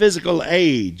not a physical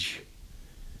age.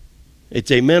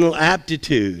 It's a mental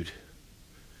aptitude.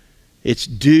 It's,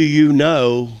 do you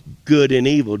know good and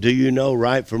evil? Do you know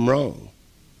right from wrong?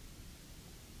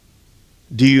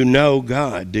 Do you know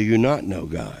God? Do you not know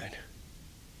God?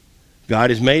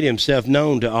 God has made himself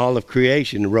known to all of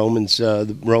creation, Romans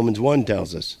 1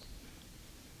 tells us.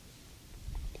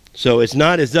 So it's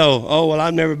not as though, oh, well,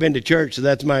 I've never been to church, so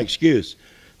that's my excuse.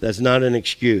 That's not an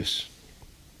excuse.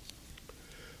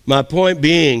 My point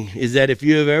being is that if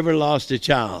you have ever lost a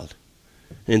child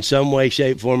in some way,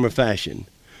 shape, form, or fashion,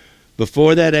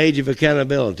 before that age of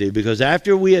accountability, because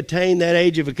after we attain that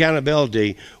age of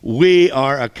accountability, we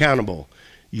are accountable.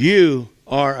 You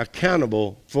are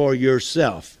accountable for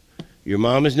yourself. Your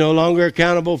mom is no longer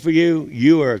accountable for you.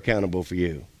 You are accountable for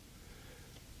you.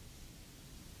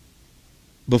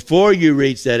 Before you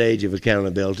reach that age of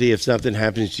accountability, if something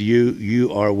happens to you,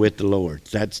 you are with the Lord.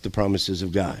 That's the promises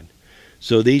of God.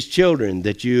 So these children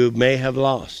that you may have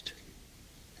lost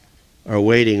are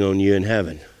waiting on you in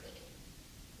heaven.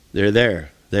 They're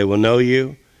there. They will know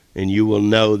you, and you will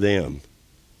know them.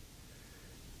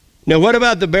 Now, what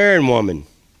about the barren woman?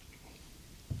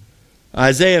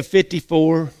 Isaiah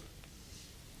 54,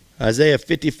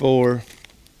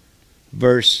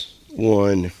 verse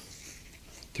 1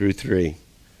 through 3.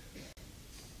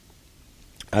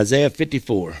 Isaiah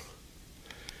 54.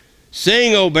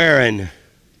 Sing, O barren,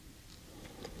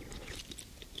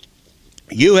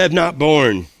 you have not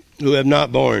borne, who have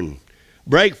not borne.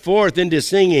 Break forth into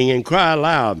singing and cry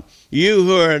aloud, you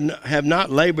who have not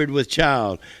labored with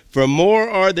child. For more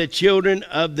are the children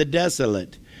of the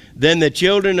desolate than the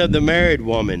children of the married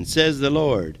woman, says the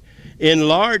Lord.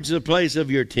 Enlarge the place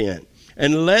of your tent,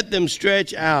 and let them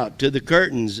stretch out to the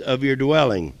curtains of your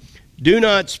dwelling. Do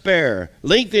not spare.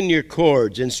 Lengthen your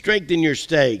cords and strengthen your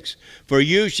stakes, for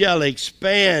you shall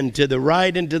expand to the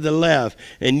right and to the left,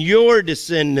 and your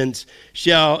descendants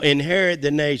shall inherit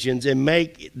the nations and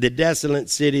make the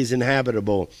desolate cities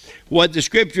inhabitable. What the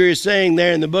scripture is saying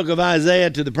there in the book of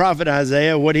Isaiah to the prophet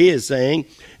Isaiah, what he is saying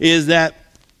is that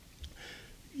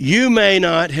you may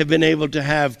not have been able to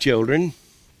have children,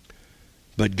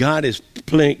 but God has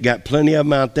got plenty of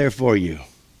them out there for you.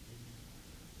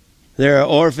 There are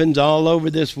orphans all over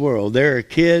this world. There are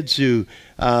kids who,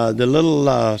 the little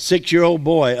 6-year-old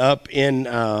boy up in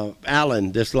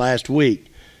Allen this last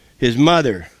week, his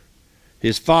mother,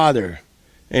 his father,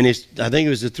 and I think it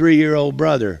was a 3-year-old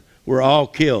brother were all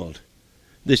killed.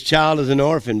 This child is an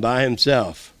orphan by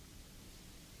himself.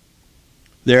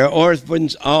 There are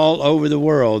orphans all over the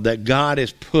world that God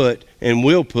has put and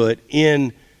will put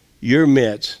in your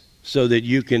midst so that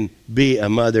you can be a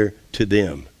mother to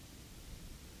them.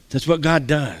 That's what God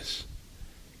does.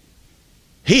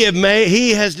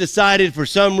 He has decided for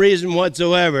some reason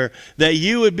whatsoever that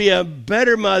you would be a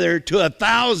better mother to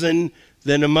 1,000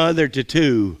 than a mother to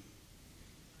 2.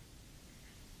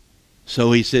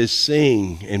 So he says,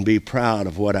 sing and be proud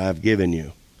of what I've given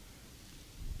you,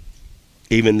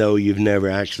 even though you've never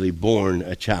actually born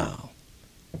a child.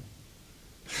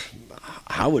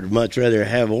 I would much rather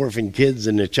have orphan kids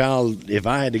than a child if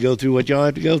I had to go through what y'all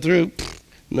have to go through.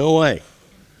 No way.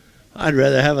 I'd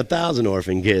rather have 1,000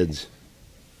 orphan kids.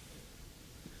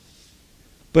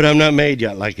 But I'm not made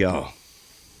yet like y'all.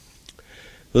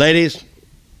 Ladies,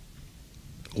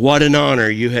 what an honor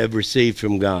you have received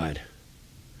from God.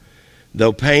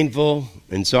 Though painful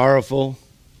and sorrowful,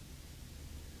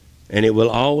 and it will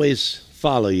always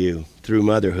follow you through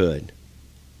motherhood.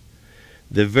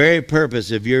 The very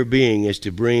purpose of your being is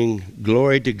to bring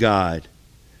glory to God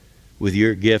with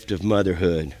your gift of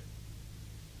motherhood.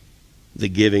 The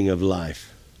giving of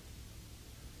life.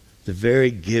 The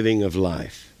very giving of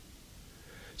life.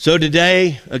 So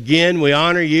today, again, we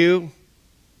honor you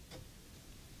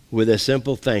with a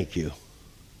simple thank you.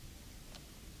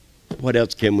 What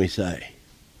else can we say?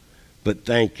 But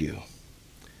thank you.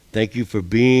 Thank you for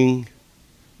being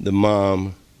the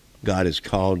mom God has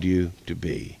called you to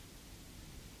be.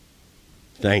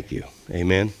 Thank you.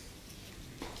 Amen.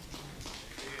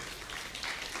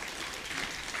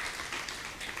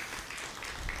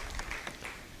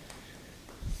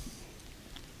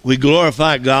 We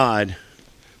glorify God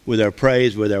with our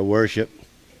praise, with our worship,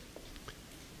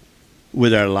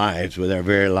 with our lives, with our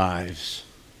very lives.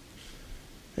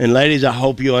 And ladies, I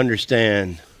hope you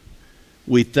understand,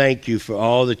 we thank you for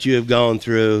all that you have gone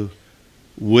through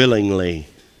willingly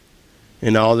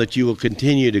and all that you will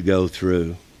continue to go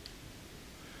through.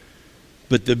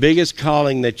 But the biggest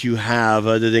calling that you have,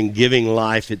 other than giving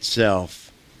life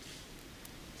itself,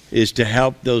 is to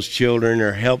help those children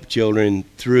or help children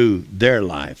through their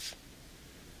life.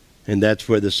 And that's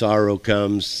where the sorrow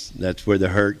comes. That's where the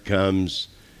hurt comes.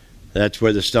 That's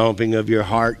where the stomping of your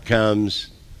heart comes.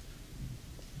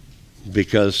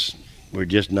 Because we're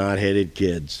just not-headed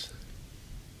kids.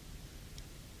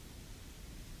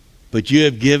 But you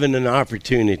have given an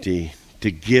opportunity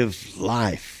to give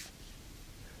life.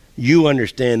 You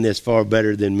understand this far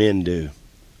better than men do.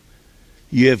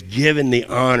 You have given the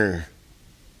honor,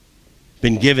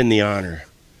 been given the honor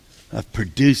of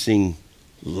producing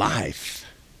life.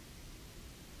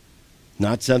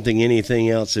 Not something anything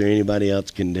else or anybody else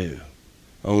can do.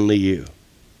 Only you.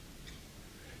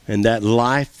 And that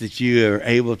life that you are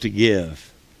able to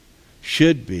give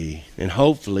should be, and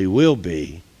hopefully will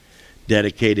be,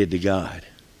 dedicated to God.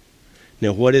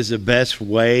 Now, what is the best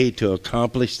way to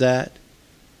accomplish that?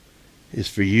 Is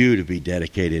for you to be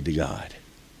dedicated to God.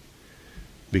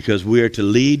 Because we are to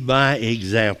lead by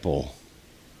example.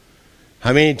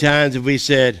 How many times have we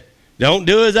said, don't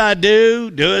do as I do,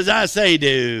 do as I say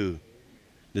do?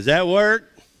 Does that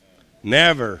work?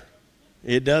 Never.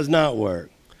 It does not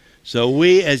work. So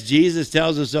we, as Jesus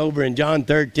tells us over in John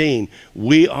 13,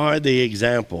 we are the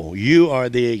example. You are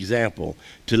the example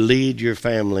to lead your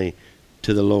family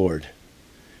to the Lord.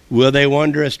 Will they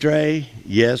wander astray?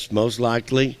 Yes, most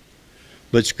likely.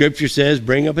 But Scripture says,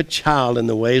 bring up a child in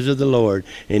the ways of the Lord,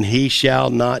 and he shall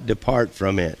not depart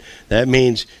from it. That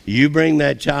means you bring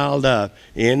that child up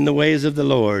in the ways of the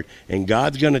Lord, and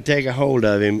God's going to take a hold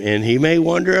of him, and he may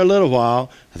wander a little while.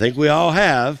 I think we all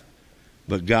have,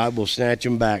 but God will snatch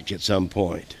him back at some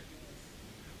point.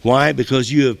 Why? Because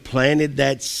you have planted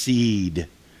that seed.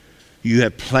 You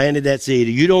have planted that seed.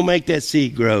 You don't make that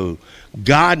seed grow.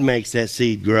 God makes that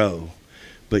seed grow,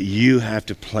 but you have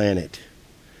to plant it.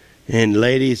 And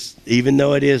ladies, even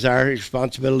though it is our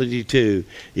responsibility too,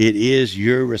 it is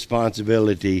your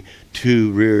responsibility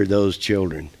to rear those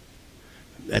children.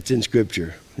 That's in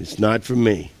Scripture. It's not from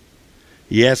me.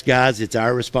 Yes, guys, it's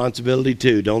our responsibility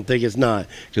too. Don't think it's not,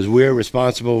 because we're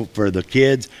responsible for the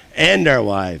kids and our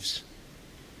wives.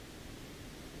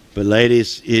 But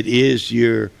ladies, it is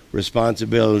your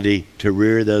responsibility to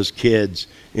rear those kids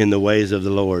in the ways of the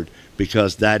Lord,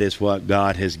 because that is what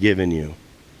God has given you.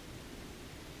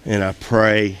 And I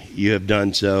pray you have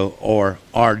done so or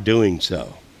are doing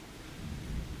so.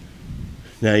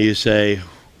 Now you say,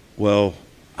 well,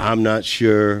 I'm not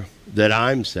sure that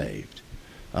I'm saved.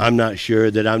 I'm not sure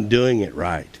that I'm doing it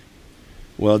right.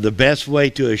 Well, the best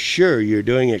way to assure you're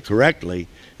doing it correctly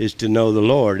is to know the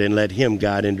Lord and let him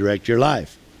guide and direct your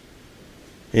life.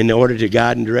 In order to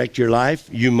guide and direct your life,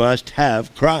 you must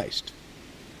have Christ.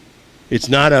 It's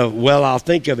not a, well, I'll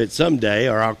think of it someday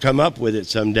or I'll come up with it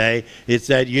someday. It's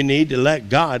that you need to let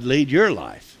God lead your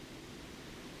life.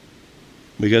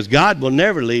 Because God will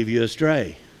never leave you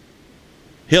astray.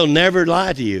 He'll never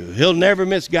lie to you. He'll never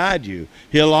misguide you.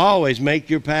 He'll always make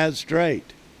your path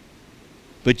straight.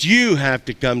 But you have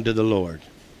to come to the Lord.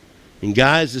 And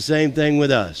guys, the same thing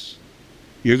with us.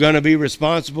 You're going to be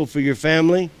responsible for your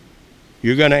family.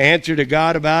 You're going to answer to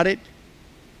God about it.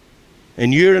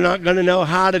 And you're not going to know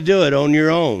how to do it on your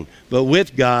own. But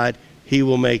with God, he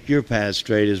will make your path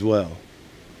straight as well.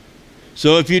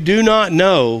 So if you do not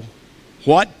know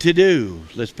what to do,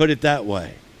 let's put it that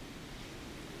way.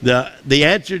 The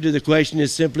answer to the question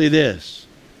is simply this.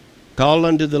 Call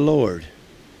unto the Lord.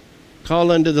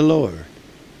 Call unto the Lord.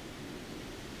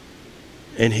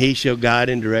 And he shall guide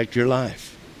and direct your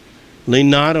life. Lean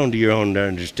not onto your own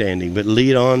understanding, but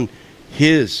lean on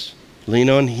his. Lean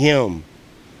on him.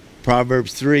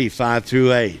 Proverbs 3, 5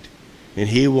 through 8. And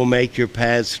he will make your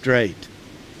paths straight.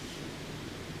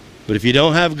 But if you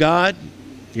don't have God,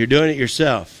 you're doing it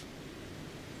yourself.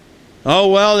 Oh,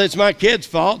 well, it's my kids'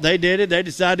 fault. They did it. They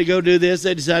decided to go do this.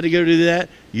 They decided to go do that.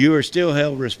 You are still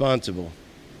held responsible.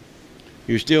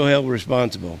 You're still held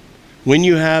responsible. When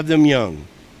you have them young.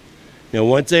 Now,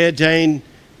 once they attain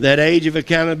that age of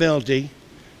accountability,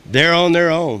 they're on their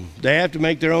own. They have to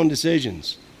make their own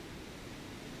decisions.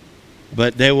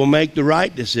 But they will make the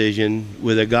right decision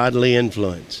with a godly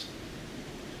influence.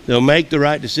 They'll make the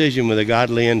right decision with a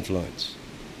godly influence.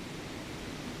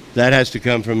 That has to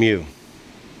come from you.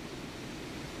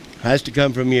 Has to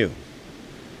come from you.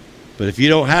 But if you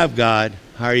don't have God,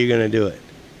 how are you going to do it?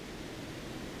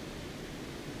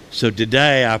 So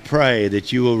today I pray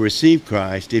that you will receive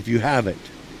Christ if you haven't,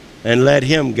 and let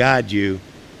him guide you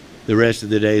the rest of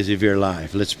the days of your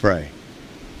life. Let's pray.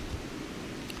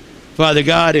 Father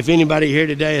God, if anybody here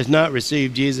today has not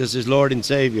received Jesus as Lord and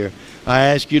Savior, I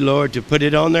ask you, Lord, to put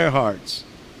it on their hearts.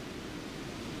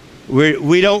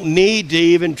 We don't need to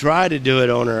even try to do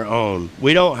it on our own.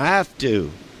 We don't have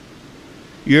to.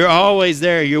 You're always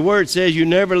there. Your word says you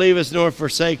never leave us nor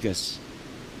forsake us.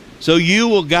 So you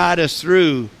will guide us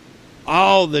through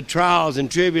all the trials and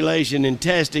tribulation and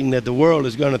testing that the world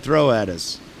is going to throw at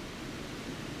us.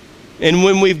 And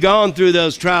when we've gone through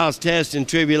those trials, tests, and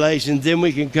tribulations, then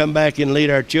we can come back and lead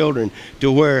our children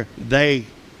to where they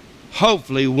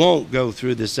hopefully won't go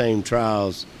through the same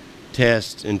trials,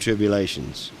 tests, and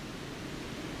tribulations.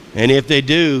 And if they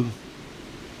do,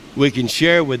 we can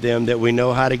share with them that we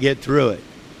know how to get through it.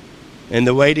 And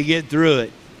the way to get through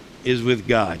it is with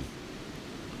God.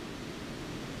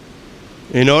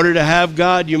 In order to have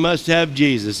God, you must have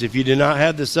Jesus. If you do not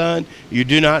have the Son, you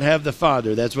do not have the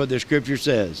Father. That's what the Scripture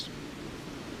says.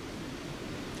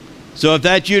 So if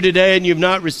that's you today and you've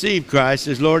not received Christ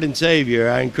as Lord and Savior,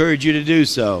 I encourage you to do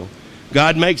so.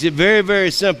 God makes it very,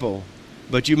 very simple,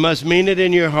 but you must mean it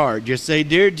in your heart. Just say,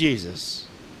 Dear Jesus,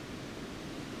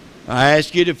 I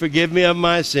ask you to forgive me of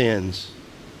my sins.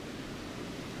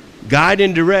 Guide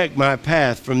and direct my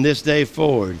path from this day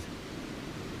forward.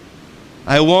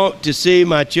 I want to see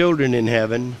my children in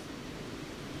heaven,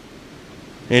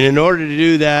 And in order to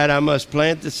do that, I must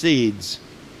plant the seeds.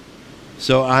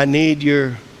 So I need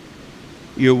your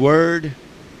word.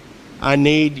 I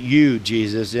need you,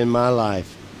 Jesus, in my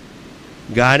life,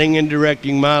 guiding and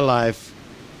directing my life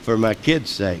for my kids'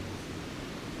 sake.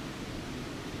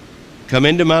 Come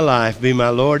into my life, be my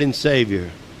Lord and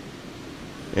Savior,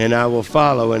 and I will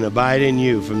follow and abide in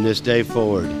you from this day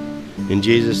forward. In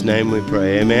Jesus' name we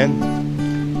pray.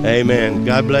 Amen. Amen.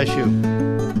 God bless you.